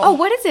fungal. Oh,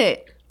 what is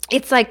it?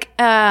 It's like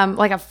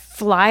a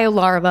fly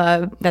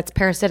larva that's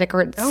parasitic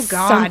or Oh,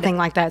 God. something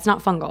like that. It's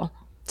not fungal.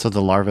 So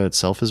the larva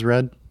itself is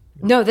red?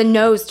 No, the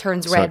nose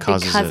turns So red it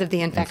causes because it of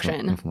the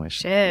infection.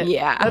 Inflammation. Shit.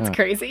 Yeah. That's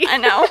crazy. I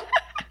know.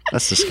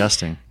 That's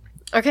disgusting.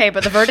 Okay,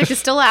 but the verdict is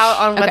still out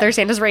on whether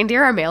Santa's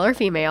reindeer are male or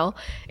female.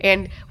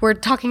 And we're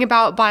talking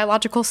about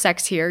biological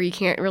sex here. You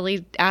can't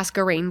really ask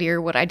a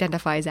reindeer what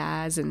identifies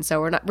as. And so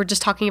we're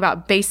just talking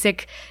about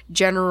basic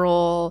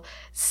general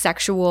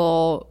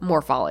sexual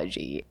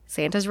morphology.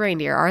 Santa's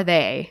reindeer, are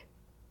they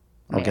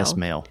I'll guess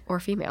male.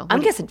 or female?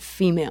 I'm guessing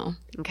female,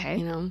 Okay.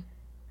 you know?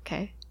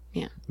 Okay.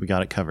 We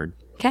got it covered.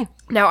 Okay.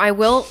 Now I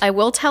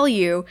will tell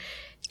you,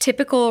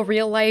 typical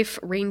real life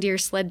reindeer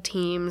sled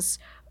teams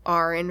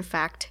are in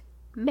fact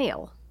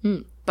male.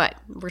 But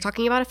we're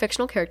talking about a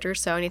fictional character,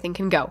 so anything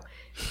can go.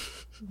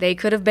 They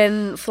could have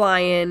been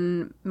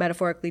flying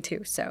metaphorically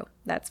too, so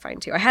that's fine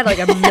too. I had like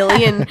a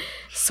million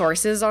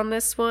sources on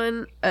this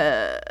one,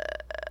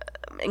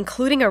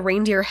 including a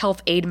reindeer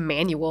health aid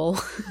manual,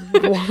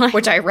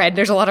 which I read.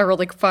 There's a lot of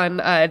really fun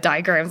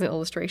diagrams and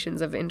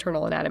illustrations of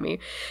internal anatomy.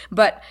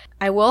 But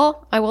I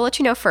will let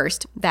you know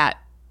first that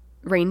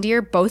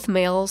reindeer, both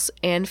males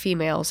and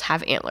females,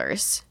 have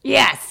antlers.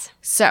 Yes.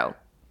 So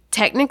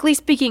technically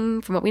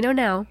speaking, from what we know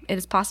now, it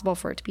is possible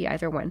for it to be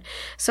either one.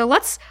 So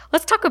let's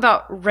talk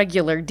about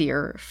regular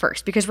deer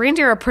first, because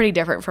reindeer are pretty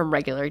different from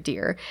regular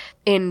deer.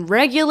 In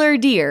regular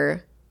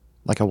deer,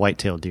 Like a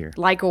white-tailed deer.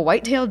 like a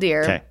white-tailed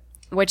deer, Okay.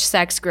 which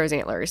sex grows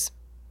antlers?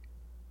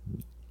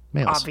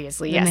 Males.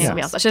 Obviously, yes, males.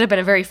 males. That should have been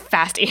a very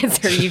fast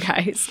answer, you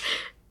guys.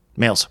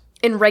 Males.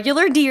 In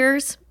regular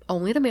deers,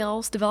 only the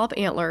males develop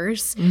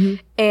antlers,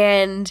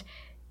 and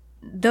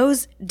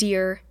those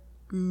deer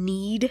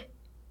need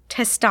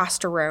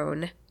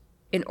testosterone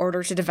in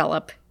order to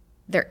develop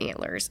their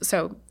antlers.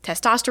 So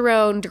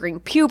testosterone during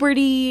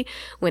puberty,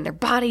 when their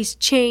bodies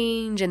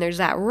change and there's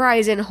that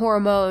rise in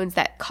hormones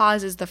that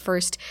causes the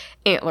first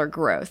antler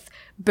growth.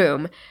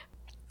 Boom.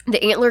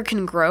 The antler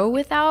can grow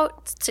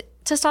without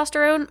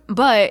testosterone,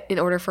 but in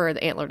order for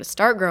the antler to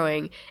start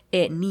growing,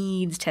 it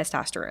needs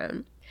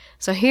testosterone.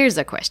 So here's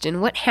a question.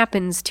 What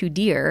happens to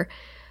deer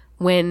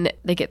when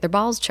they get their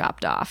balls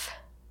chopped off?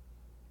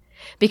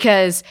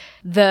 Because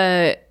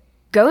the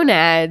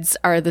gonads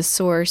are the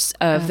source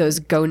of those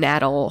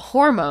gonadal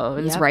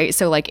hormones, right?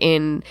 So like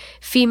in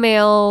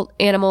female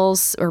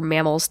animals or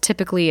mammals,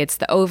 typically it's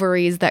the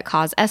ovaries that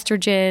cause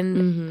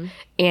estrogen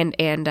and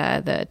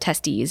the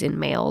testes in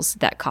males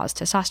that cause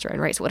testosterone,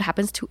 right? So what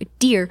happens to a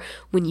deer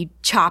when you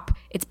chop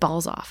its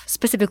balls off?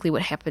 Specifically,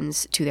 what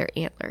happens to their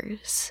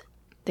antlers?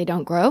 They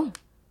don't grow.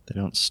 They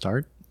don't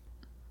start.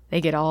 They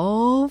get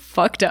all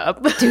fucked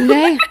up. Do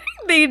they?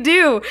 They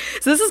do.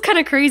 So this is kind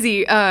of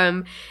crazy.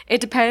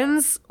 It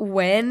depends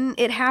when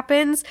it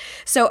happens.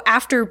 So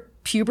after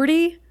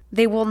puberty,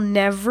 they will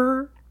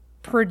never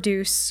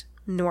produce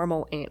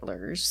normal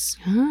antlers.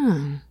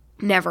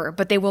 Never.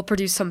 But they will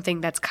produce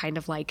something that's kind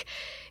of like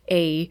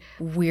a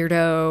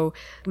weirdo,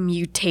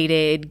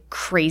 mutated,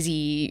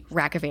 crazy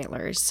rack of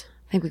antlers.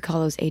 I think we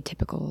call those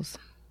atypicals.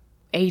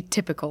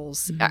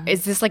 Atypicals.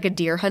 Is this like a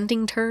deer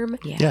hunting term?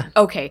 Yeah.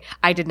 Okay.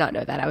 I did not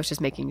know that. I was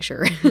just making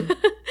sure.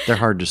 They're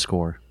hard to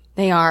score.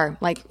 They are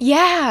like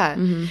Yeah.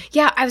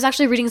 Yeah, I was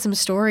actually reading some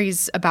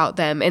stories about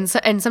them. And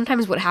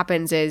sometimes what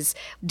happens is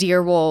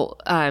deer will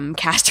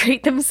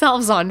castrate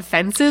themselves on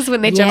fences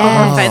when they jump over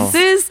Yes.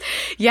 fences.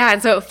 Yeah,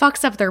 and so it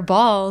fucks up their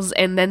balls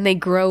and then they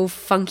grow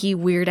funky,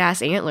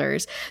 weird-ass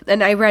antlers.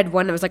 And I read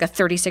one that was like a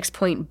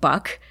 36-point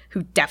buck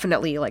who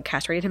definitely like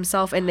castrated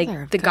himself. And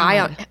Mother of the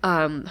guy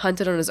God.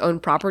 hunted on his own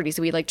property.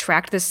 So he like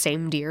tracked this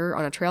same deer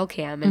on a trail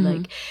cam and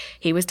like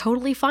he was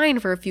totally fine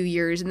for a few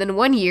years. And then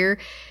one year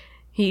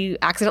he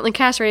accidentally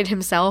castrated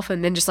himself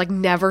and then just like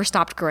never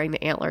stopped growing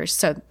the antlers.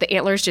 So the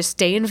antlers just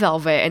stay in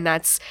velvet, and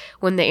that's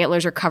when the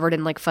antlers are covered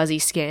in like fuzzy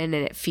skin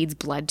and it feeds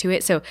blood to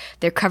it. So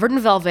they're covered in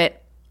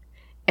velvet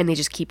and they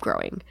just keep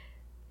growing.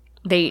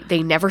 They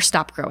never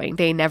stop growing.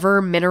 They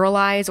never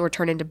mineralize or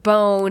turn into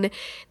bone.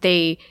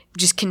 They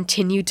just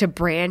continue to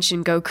branch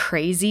and go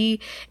crazy.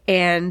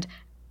 And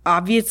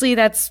obviously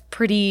that's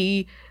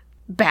pretty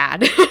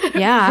bad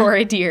Yeah. for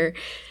a deer.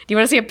 Do you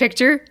want to see a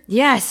picture?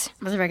 yes.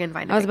 Let's see if I can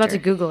find a I was about to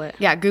picture. Google it.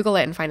 Yeah, Google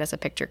it and find us a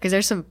picture because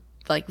there's some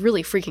like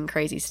really freaking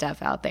crazy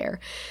stuff out there.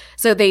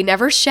 So they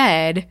never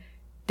shed.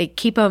 They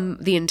keep them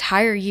the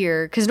entire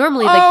year because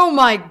normally, like, Oh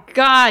my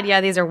God! Yeah,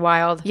 these are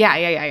wild.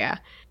 yeah.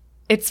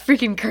 It's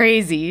freaking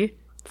crazy.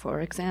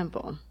 For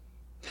example,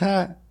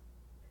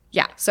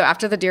 Yeah. So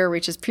after the deer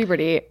reaches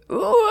puberty,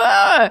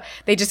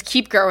 they just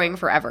keep growing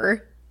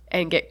forever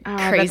and get I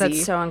bet crazy.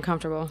 that's so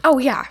uncomfortable. Oh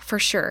yeah, for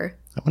sure.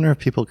 I wonder if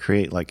people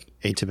create like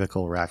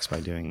atypical racks by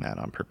doing that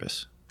on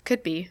purpose.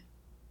 Could be.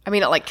 I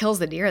mean, it like kills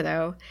the deer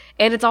though,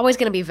 and it's always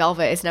going to be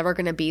velvet. It's never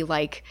going to be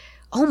like,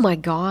 oh my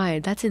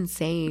God, that's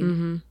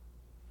insane.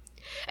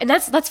 And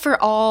that's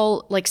for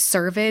all like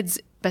cervids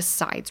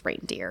besides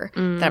reindeer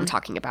that I'm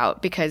talking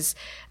about, because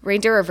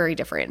reindeer are very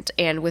different.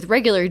 And with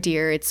regular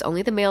deer, it's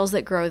only the males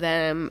that grow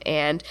them,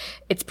 and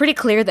it's pretty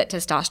clear that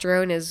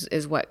testosterone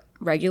is what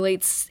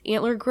regulates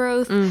antler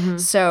growth.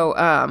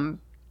 So,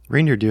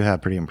 Reindeer do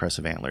have pretty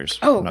impressive antlers.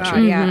 oh I'm not God, sure.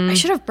 yeah, I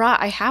should have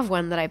brought. I have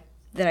one that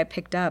I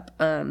picked up,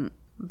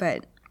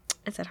 but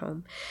it's at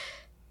home.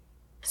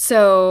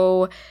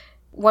 So,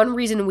 one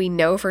reason we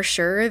know for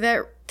sure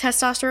that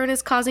testosterone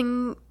is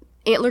causing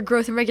antler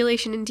growth and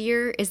regulation in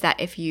deer is that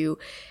if you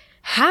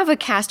have a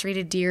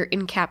castrated deer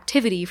in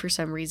captivity for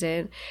some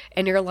reason,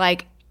 and you're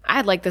like,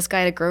 I'd like this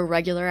guy to grow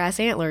regular ass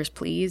antlers,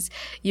 please.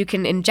 You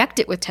can inject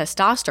it with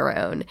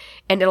testosterone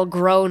and it'll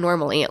grow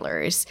normal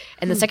antlers.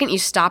 And the second you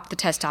stop the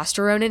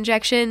testosterone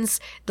injections,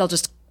 they'll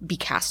just be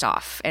cast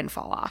off and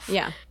fall off.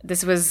 Yeah.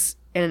 This was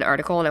in an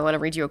article and I want to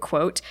read you a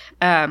quote.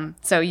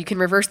 So you can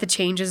reverse the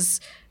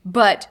changes,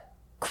 but,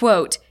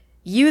 quote,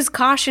 use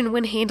caution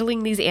when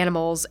handling these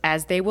animals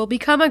as they will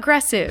become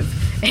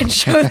aggressive and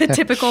show the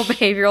typical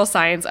behavioral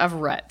signs of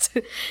rut.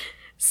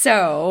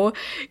 So,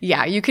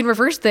 yeah, you can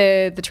reverse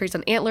the traits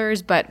on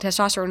antlers, but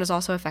testosterone is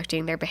also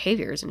affecting their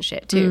behaviors and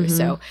shit too.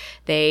 So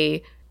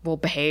they will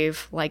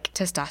behave like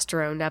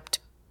testosterone-upped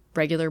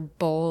regular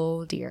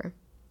bull deer.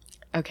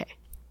 Okay,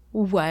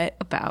 what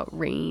about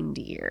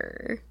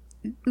reindeer?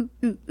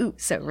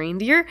 So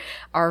reindeer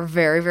are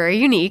very, very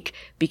unique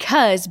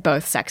because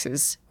both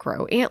sexes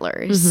grow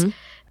antlers.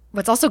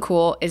 What's also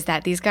cool is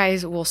that these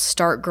guys will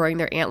start growing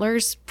their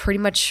antlers pretty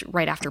much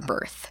right after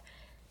birth.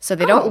 So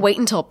they don't wait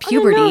until didn't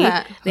know puberty.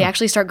 that. They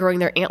actually start growing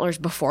their antlers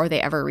before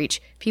they ever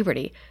reach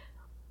puberty,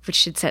 which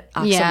should set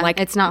off Yeah, some like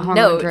it's not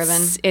hormone notes.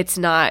 driven. It's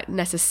not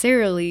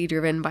necessarily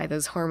driven by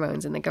those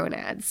hormones in the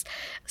gonads.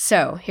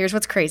 So here's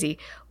what's crazy.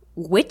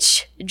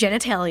 Which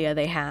genitalia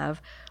they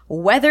have,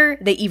 whether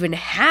they even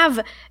have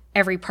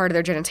every part of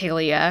their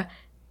genitalia,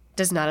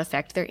 does not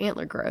affect their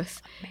antler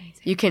growth. Amazing.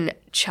 You can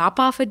chop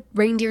off a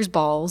reindeer's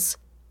balls,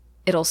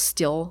 it'll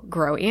still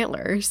grow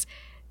antlers,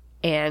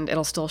 and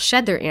it'll still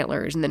shed their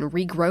antlers and then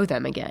regrow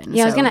them again.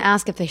 Yeah, I was going to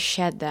ask if they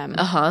shed them.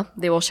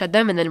 They will shed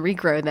them and then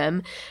regrow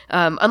them.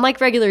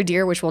 Unlike regular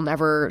deer, which will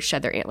never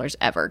shed their antlers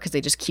ever because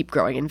they just keep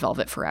growing in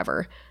velvet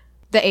forever.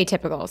 The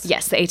atypicals.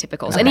 Yes, the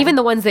atypicals. And even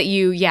the ones that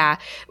you,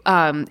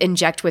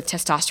 inject with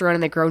testosterone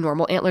and they grow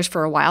normal antlers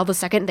for a while, the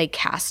second they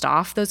cast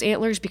off those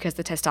antlers because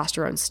the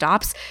testosterone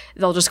stops,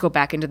 they'll just go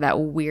back into that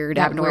weird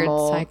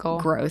abnormal cycle.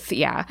 growth.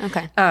 Yeah.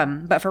 Okay.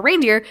 But for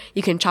reindeer,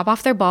 you can chop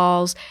off their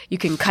balls, you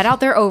can cut out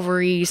their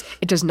ovaries.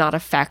 It does not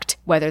affect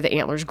whether the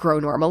antlers grow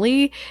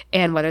normally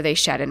and whether they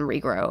shed and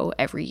regrow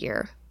every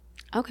year.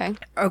 Okay.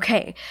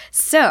 Okay,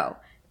 so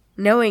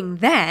knowing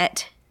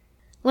that,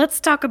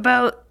 let's talk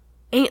about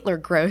antler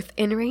growth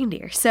in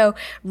reindeer. So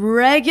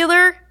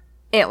regular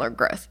antler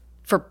growth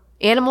for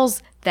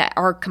animals that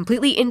are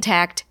completely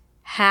intact,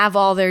 have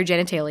all their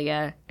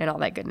genitalia and all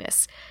that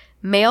goodness.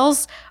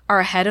 Males are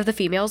ahead of the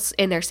females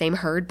in their same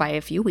herd by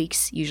a few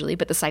weeks usually,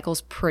 but the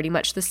cycle's pretty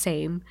much the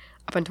same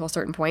up until a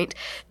certain point.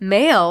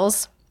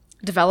 Males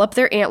develop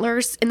their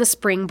antlers in the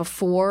spring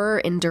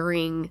before and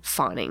during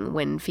fawning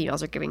when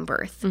females are giving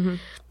birth. Mm-hmm.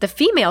 The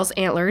females'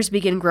 antlers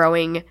begin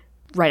growing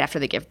right after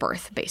they give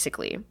birth,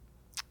 basically.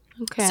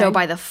 Okay. So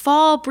by the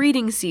fall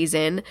breeding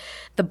season,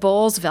 the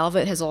bull's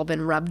velvet has all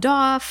been rubbed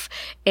off,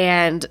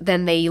 and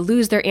then they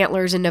lose their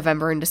antlers in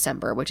November and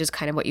December, which is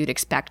kind of what you'd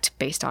expect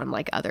based on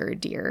like other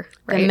deer,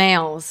 right? The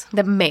males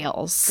The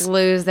males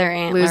lose their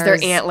antlers. lose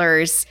their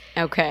antlers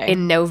Okay.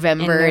 in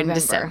November and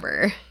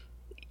December.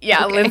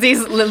 Yeah, okay.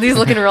 Lindsay's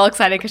looking real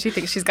excited because she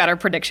thinks she's got her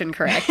prediction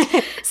correct.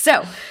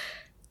 So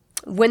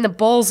when the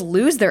bulls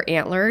lose their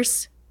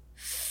antlers,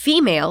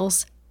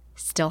 females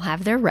still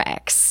have their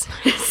recs.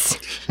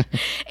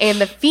 And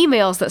the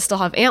females that still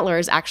have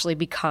antlers actually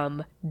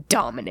become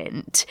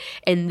dominant,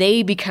 and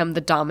they become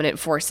the dominant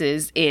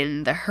forces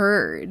in the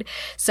herd.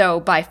 So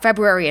by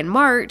February and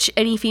March,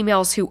 any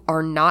females who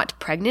are not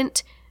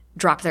pregnant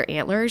drop their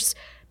antlers,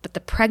 but the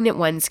pregnant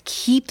ones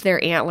keep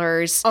their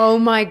antlers Oh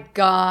my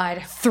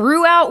God.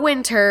 throughout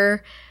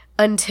winter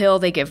until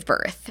they give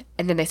birth,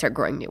 and then they start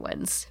growing new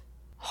ones.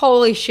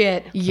 Holy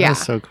shit. Yeah.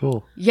 That's so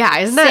cool. Yeah,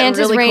 isn't that Santa's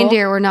really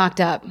reindeer were knocked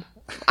up. cool?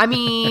 I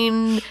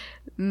mean,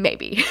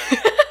 maybe.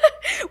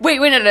 Wait,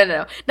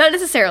 no. Not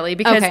necessarily,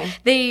 because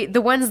Okay.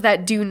 the ones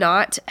that do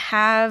not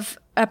have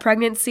a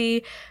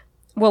pregnancy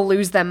will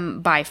lose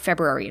them by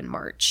February and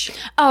March.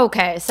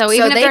 Okay. So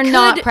even if they they're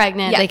not could-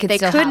 pregnant, yeah, they could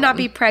still have not them.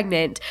 be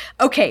pregnant.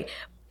 Okay.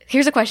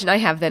 Here's a question I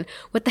have then.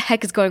 What the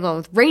heck is going on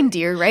with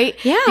reindeer, right?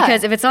 Yeah.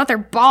 Because if it's not their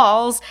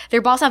balls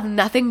have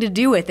nothing to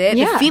do with it.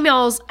 Yeah. The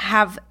females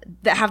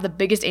that have the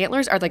biggest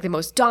antlers are like the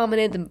most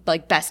dominant, the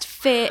like best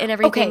fit and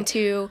everything Okay.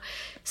 too.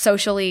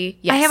 Socially.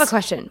 Yes. I have a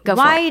question. Go for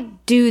Why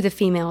it. do the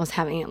females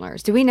have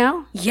antlers? Do we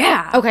know?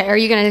 Yeah. Okay. Are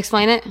you going to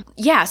explain it?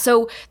 Yeah,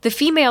 so the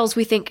females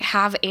we think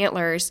have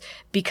antlers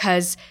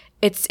because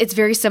it's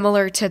very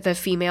similar to the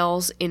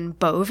females in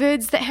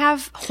bovids that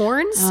have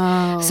horns.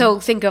 Oh. So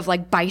think of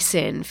like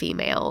bison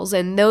females,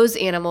 and those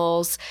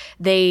animals,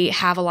 they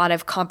have a lot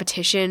of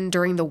competition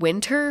during the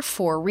winter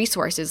for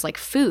resources like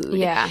food.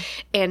 Yeah.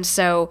 And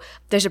so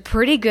there's a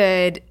pretty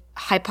good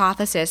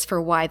hypothesis for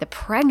why the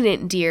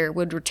pregnant deer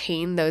would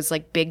retain those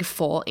like big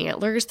full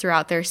antlers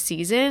throughout their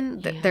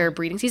season, their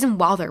breeding season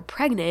while they're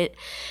pregnant,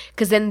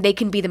 because then they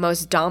can be the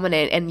most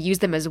dominant and use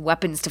them as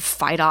weapons to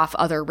fight off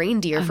other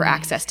reindeer for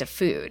access to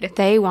food.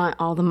 They want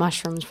all the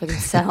mushrooms for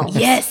themselves.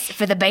 Yes,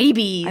 for the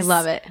babies. I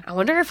love it. I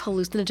wonder if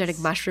hallucinogenic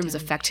mushrooms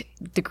affect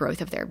the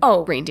growth of their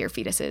reindeer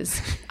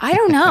fetuses. I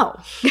don't know.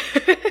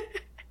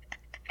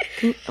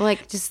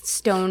 Like just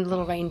stoned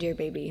little reindeer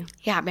baby.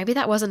 Yeah, maybe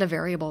that wasn't a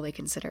variable they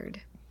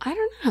considered. I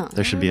don't know.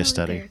 There should be a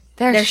study.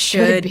 There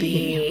should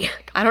be.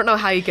 I don't know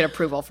how you get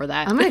approval for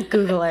that. I'm going to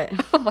Google it.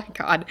 Oh my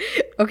God.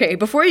 Okay,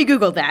 before you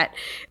Google that,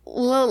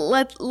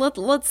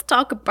 let's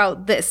talk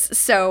about this.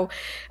 So,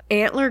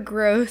 antler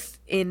growth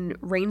in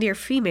reindeer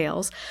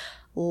females,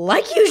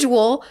 like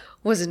usual,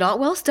 was not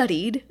well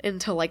studied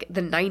until like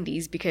the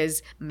 90s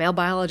because male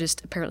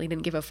biologists apparently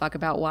didn't give a fuck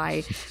about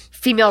why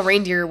female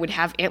reindeer would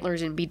have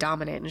antlers and be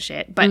dominant and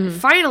shit. But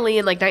finally,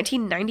 in like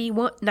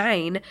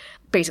 1999,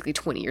 basically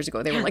 20 years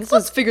ago, they were like,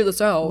 let's figure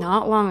this out.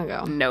 Not long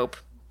ago. Nope.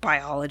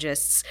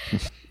 Biologists.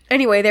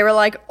 Anyway, they were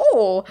like,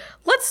 oh,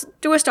 let's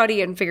do a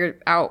study and figure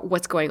out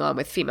what's going on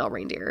with female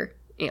reindeer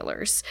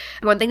antlers.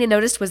 One thing they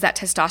noticed was that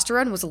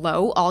testosterone was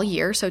low all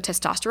year, so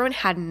testosterone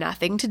had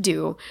nothing to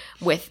do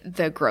with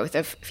the growth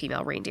of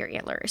female reindeer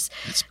antlers.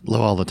 It's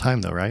low all the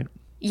time, though, right?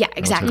 Yeah,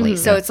 exactly.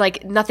 Relatively, So yeah. it's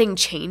like nothing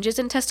changes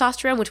in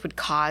testosterone, which would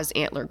cause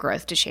antler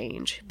growth to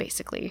change,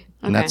 basically.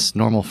 And Okay. that's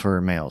normal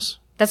for males.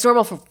 That's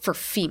normal for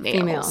females.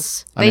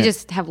 Females. I They mean,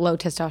 just have low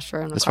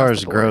testosterone. As far across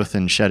as the board. growth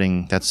and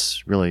shedding,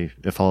 that's really,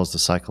 it follows the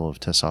cycle of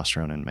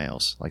testosterone in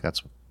males. Like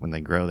that's when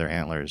they grow their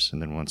antlers,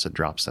 and then once it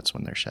drops, that's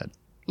when they're shed.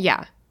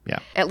 Yeah. Yeah.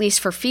 At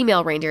least for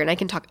female reindeer, and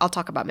I'll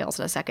talk about males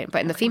in a second,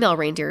 but in the female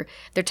reindeer,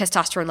 their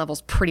testosterone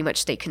levels pretty much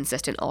stay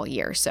consistent all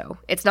year. So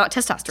it's not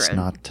testosterone. It's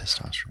not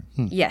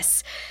testosterone.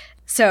 Yes.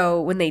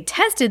 So when they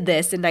tested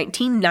this in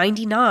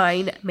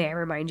 1999, may I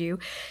remind you,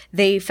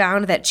 they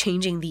found that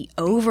changing the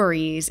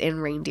ovaries in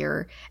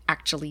reindeer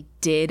actually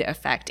did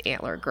affect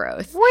antler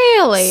growth.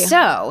 Really?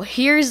 So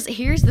here's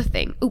the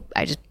thing. Oop,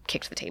 I just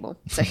kicked the table.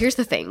 So here's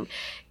the thing.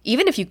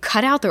 Even if you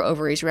cut out their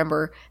ovaries,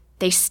 remember,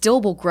 they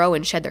still will grow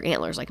and shed their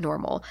antlers like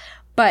normal.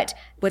 But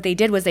what they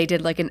did was they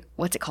did like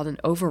what's it called, an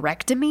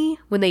ovarectomy,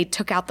 when they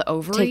took out the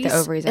ovaries,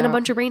 in a out.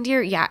 bunch of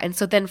reindeer. Yeah. And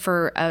so then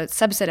for a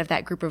subset of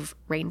that group of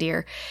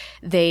reindeer,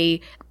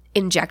 they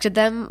injected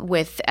them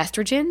with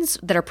estrogens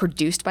that are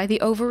produced by the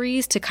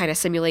ovaries to kind of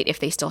simulate if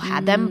they still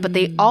had them, but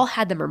they all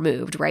had them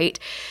removed, right?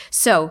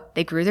 So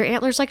they grew their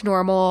antlers like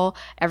normal.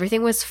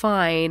 Everything was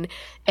fine.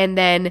 And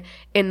then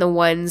in the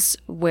ones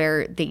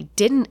where they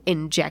didn't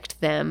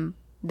inject them,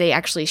 they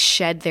actually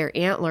shed their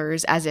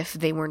antlers as if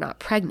they were not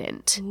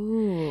pregnant.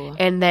 Ooh.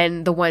 And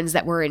then the ones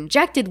that were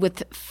injected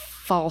with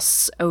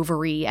false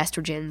ovary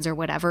estrogens or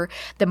whatever,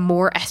 the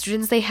more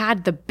estrogens they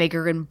had, the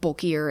bigger and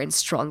bulkier and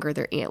stronger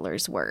their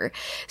antlers were.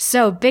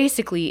 So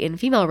basically, in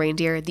female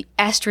reindeer, the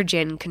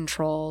estrogen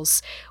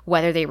controls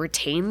whether they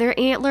retain their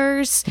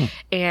antlers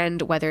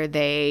and whether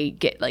they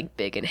get like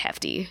big and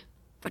hefty.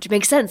 Which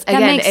makes sense. That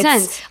Again, makes it's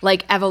sense.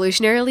 like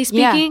evolutionarily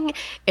speaking,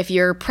 if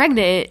you're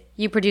pregnant,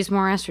 You produce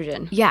more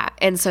estrogen. yeah,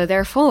 and so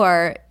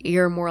therefore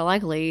you're more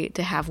likely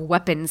to have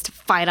weapons to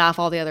fight off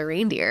all the other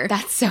reindeer.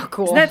 That's so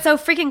cool. Isn't that so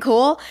freaking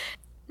cool?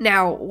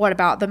 Now, what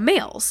about the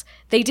males?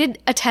 They did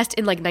a test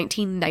in like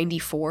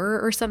 1994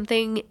 or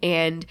something,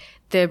 and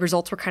the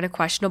results were kind of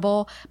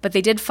questionable, but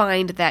they did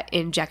find that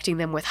injecting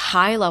them with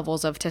high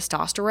levels of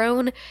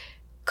testosterone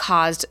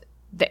caused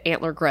the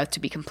antler growth to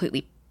be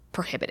completely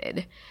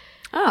prohibited.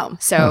 Oh.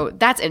 So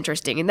that's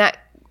interesting. And that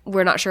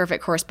we're not sure if it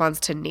corresponds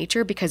to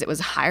nature because it was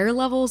higher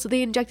levels that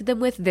they injected them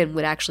with than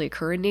would actually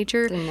occur in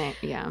nature.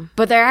 Yeah.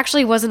 But there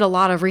actually wasn't a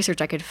lot of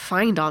research I could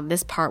find on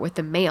this part with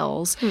the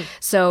males.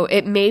 So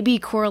it maybe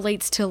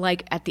correlates to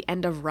like at the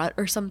end of rut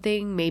or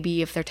something.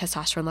 Maybe if their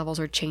testosterone levels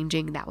are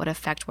changing, that would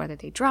affect whether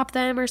they drop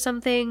them or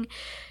something.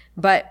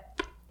 But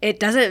it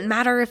doesn't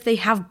matter if they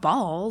have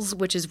balls,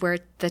 which is where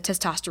the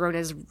testosterone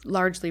is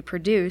largely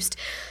produced.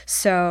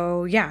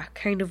 So yeah,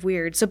 kind of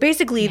weird. So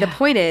basically the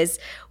point is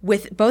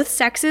with both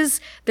sexes,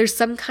 there's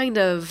some kind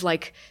of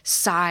like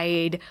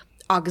side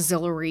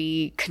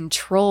auxiliary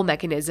control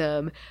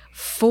mechanism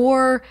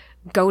for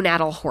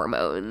gonadal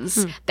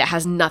hormones that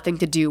has nothing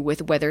to do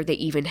with whether they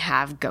even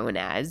have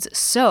gonads.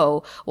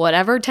 So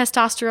whatever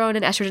testosterone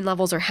and estrogen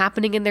levels are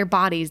happening in their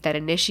bodies that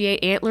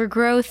initiate antler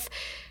growth,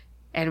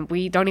 and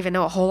we don't even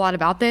know a whole lot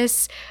about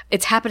this,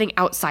 it's happening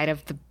outside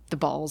of the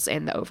balls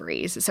and the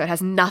ovaries. So it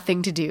has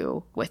nothing to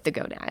do with the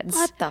gonads.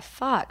 What the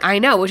fuck? I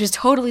know, which is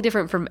totally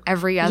different from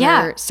every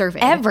other survey.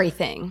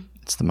 Everything.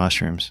 It's the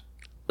mushrooms.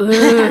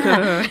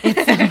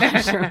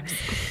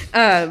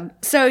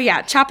 So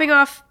yeah, chopping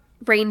off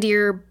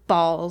reindeer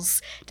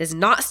balls does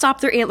not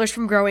stop their antlers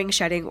from growing,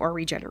 shedding, or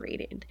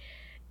regenerating.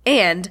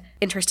 And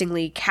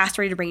interestingly,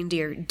 castrated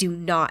reindeer do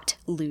not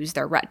lose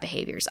their rut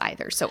behaviors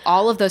either. So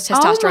all of those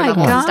testosterone my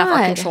levels and stuff are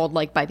God. controlled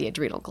like by the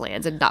adrenal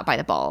glands and not by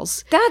the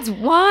balls. That's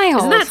wild.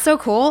 Isn't that so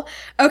cool?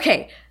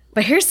 Okay,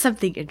 but here's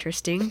something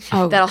interesting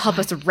that'll help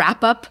us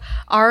wrap up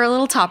our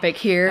little topic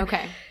here.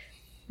 Okay.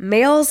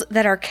 Males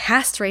that are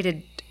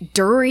castrated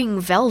during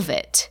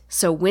velvet,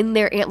 so when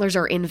their antlers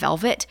are in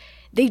velvet,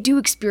 they do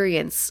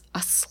experience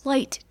a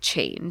slight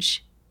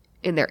change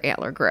in their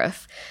antler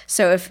growth.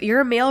 So if you're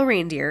a male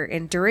reindeer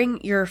and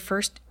during your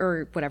first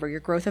or whatever, your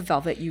growth of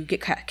velvet, you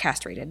get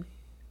castrated,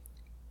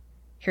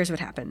 here's what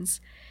happens.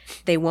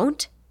 They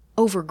won't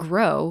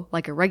overgrow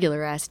like a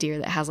regular ass deer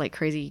that has like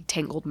crazy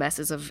tangled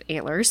messes of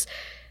antlers,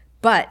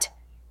 but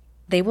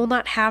they will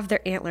not have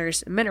their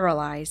antlers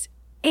mineralize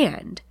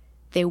and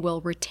they will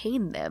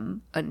retain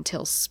them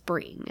until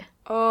spring.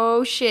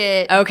 Oh,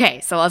 shit. Okay,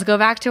 so let's go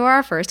back to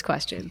our first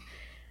question.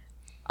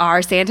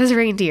 Are Santa's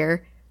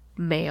reindeer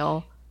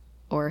male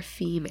or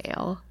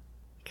female?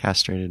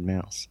 Castrated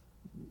males.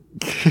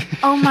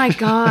 Oh, my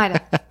God.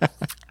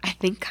 I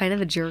think kind of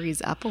the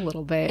jury's up a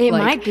little bit. It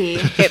might be.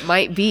 It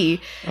might be.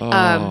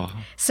 Oh.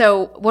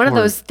 So one of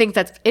those things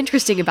that's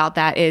interesting about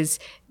that is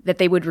that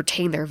they would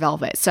retain their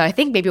velvet. So I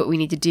think maybe what we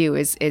need to do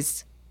is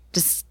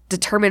just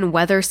determine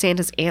whether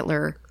Santa's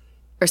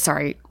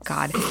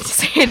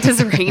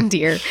Santa's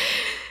reindeer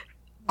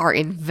are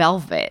in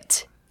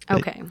velvet.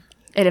 Okay.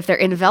 And if they're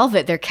in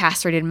velvet, they're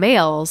castrated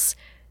males.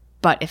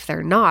 But if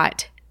they're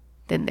not,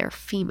 then they're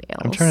females.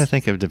 I'm trying to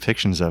think of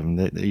depictions of them.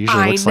 It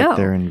usually I looks know. like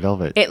they're in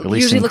velvet. It at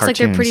least usually in looks like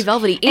they're pretty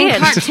cartoons. velvety. In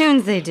And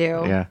cartoons, they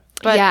do. Yeah.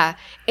 But yeah.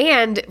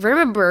 And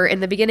remember, in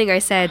the beginning, I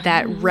said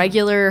that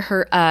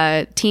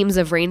regular teams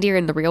of reindeer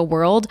in the real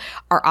world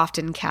are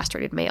often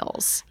castrated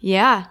males.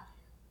 yeah.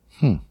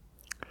 That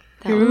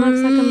one looks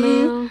like a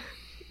male.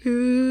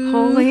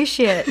 Holy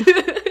shit.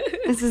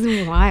 This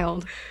is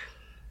wild.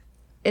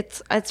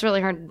 It's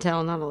really hard to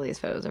tell. Not all these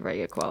photos are very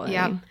good quality.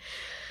 Yep.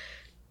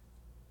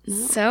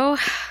 So,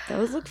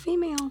 Those look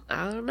female.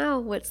 I don't know.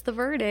 What's the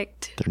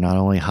verdict? They're not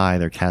only high,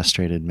 they're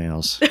castrated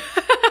males.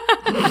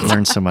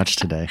 Learned so much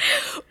today.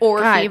 Or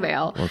God.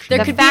 female. Or There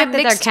female. could The fact be a that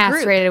they're mixed group.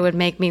 castrated would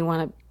make me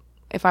want to,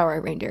 if I were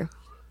a reindeer.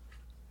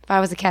 If I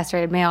was a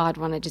castrated male, I'd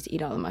want to just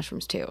eat all the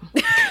mushrooms too.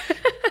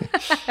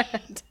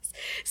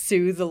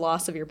 Soothe the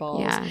loss of your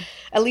balls. Yeah.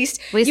 At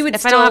least you would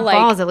if I don't have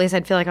balls, at least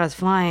I'd feel like I was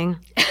flying.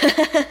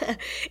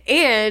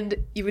 and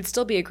you would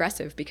still be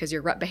aggressive because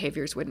your rut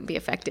behaviors wouldn't be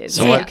affected.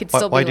 So you why, could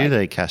still why be do like,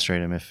 they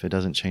castrate them if it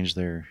doesn't change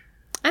their...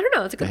 I don't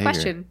know. It's a good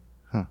behavior? question.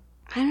 I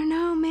don't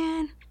know,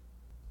 man.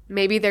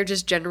 Maybe they're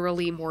just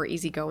generally more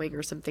easygoing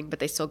or something, but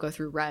they still go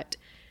through rut.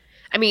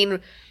 I mean,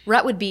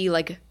 rut would be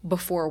like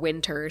before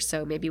winter,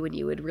 so maybe when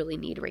you would really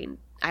need rain.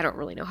 I don't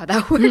really know how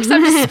that works.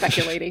 I'm just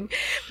speculating.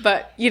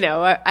 But, you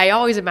know, I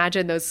always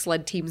imagine those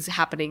sled teams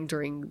happening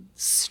during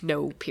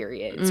snow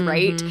periods,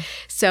 right?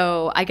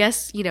 So I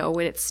guess, you know,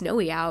 when it's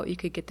snowy out, you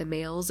could get the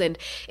males. And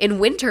in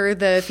winter,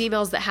 the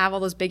females that have all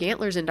those big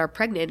antlers and are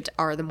pregnant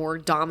are the more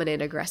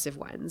dominant, aggressive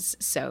ones.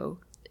 So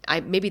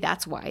maybe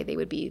that's why they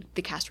would be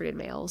the castrated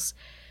males.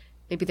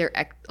 Maybe they're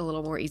a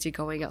little more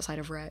easygoing outside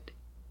of rut.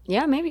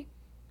 Yeah, maybe.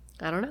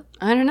 I don't know.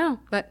 I don't know.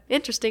 But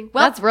interesting.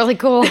 Well, That's really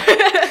cool.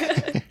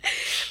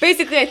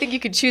 basically, I think you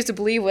could choose to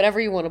believe whatever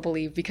you want to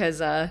believe because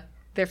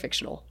they're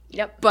fictional.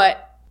 Yep.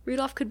 But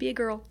Rudolph could be a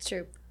girl. It's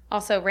true.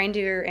 Also,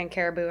 reindeer and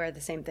caribou are the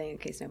same thing, in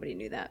case nobody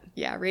knew that.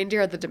 Yeah,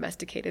 reindeer are the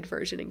domesticated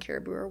version and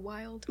caribou are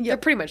wild. They're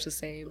pretty much the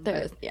same.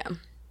 But Yeah.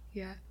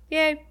 yeah.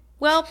 Yay.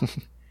 Well,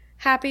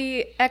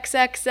 happy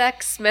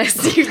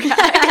XXXmas, you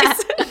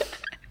guys.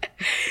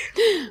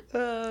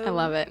 I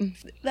love it.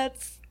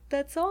 That's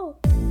all.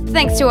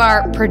 Thanks to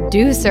our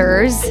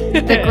producers,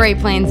 the Great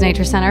Plains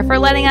Nature Center, for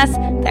letting us,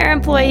 their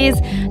employees,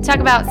 talk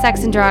about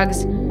sex and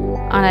drugs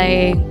on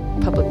a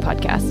public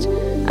podcast.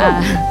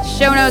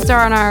 Show notes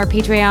are on our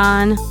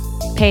Patreon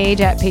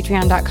page at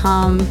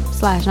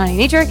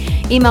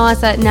patreon.com/naughtynature. Email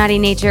us at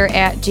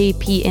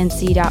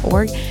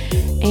naughtynature@gpnc.org.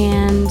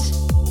 And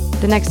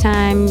the next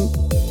time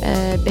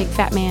a big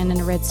fat man in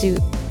a red suit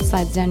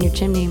slides down your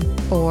chimney,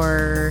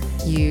 Or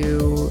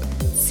you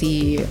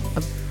see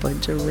a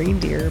bunch of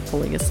reindeer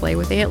pulling a sleigh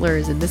with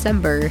antlers in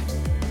December.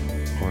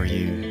 Or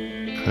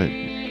you put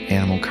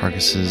animal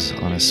carcasses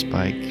on a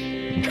spike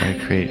and try to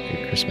create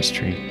a Christmas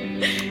tree.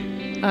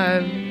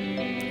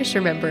 Just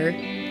remember,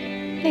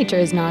 nature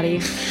is naughty.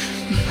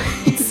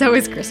 so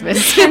is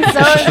Christmas. And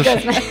so is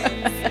Christmas.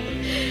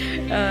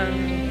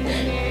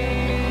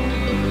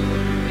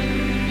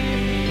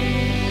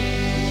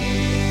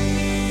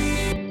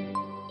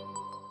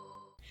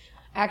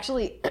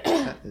 Actually,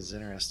 That is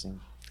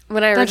interesting.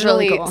 When I That's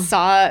originally really cool.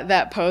 saw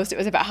that post, it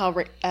was about how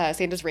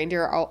Santa's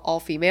reindeer are all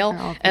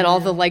female, and all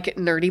the like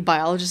nerdy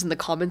biologists in the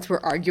comments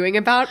were arguing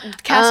about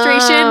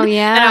castration. Oh,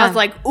 yeah. And I was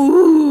like,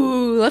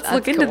 ooh, let's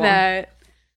look That's into cool. that.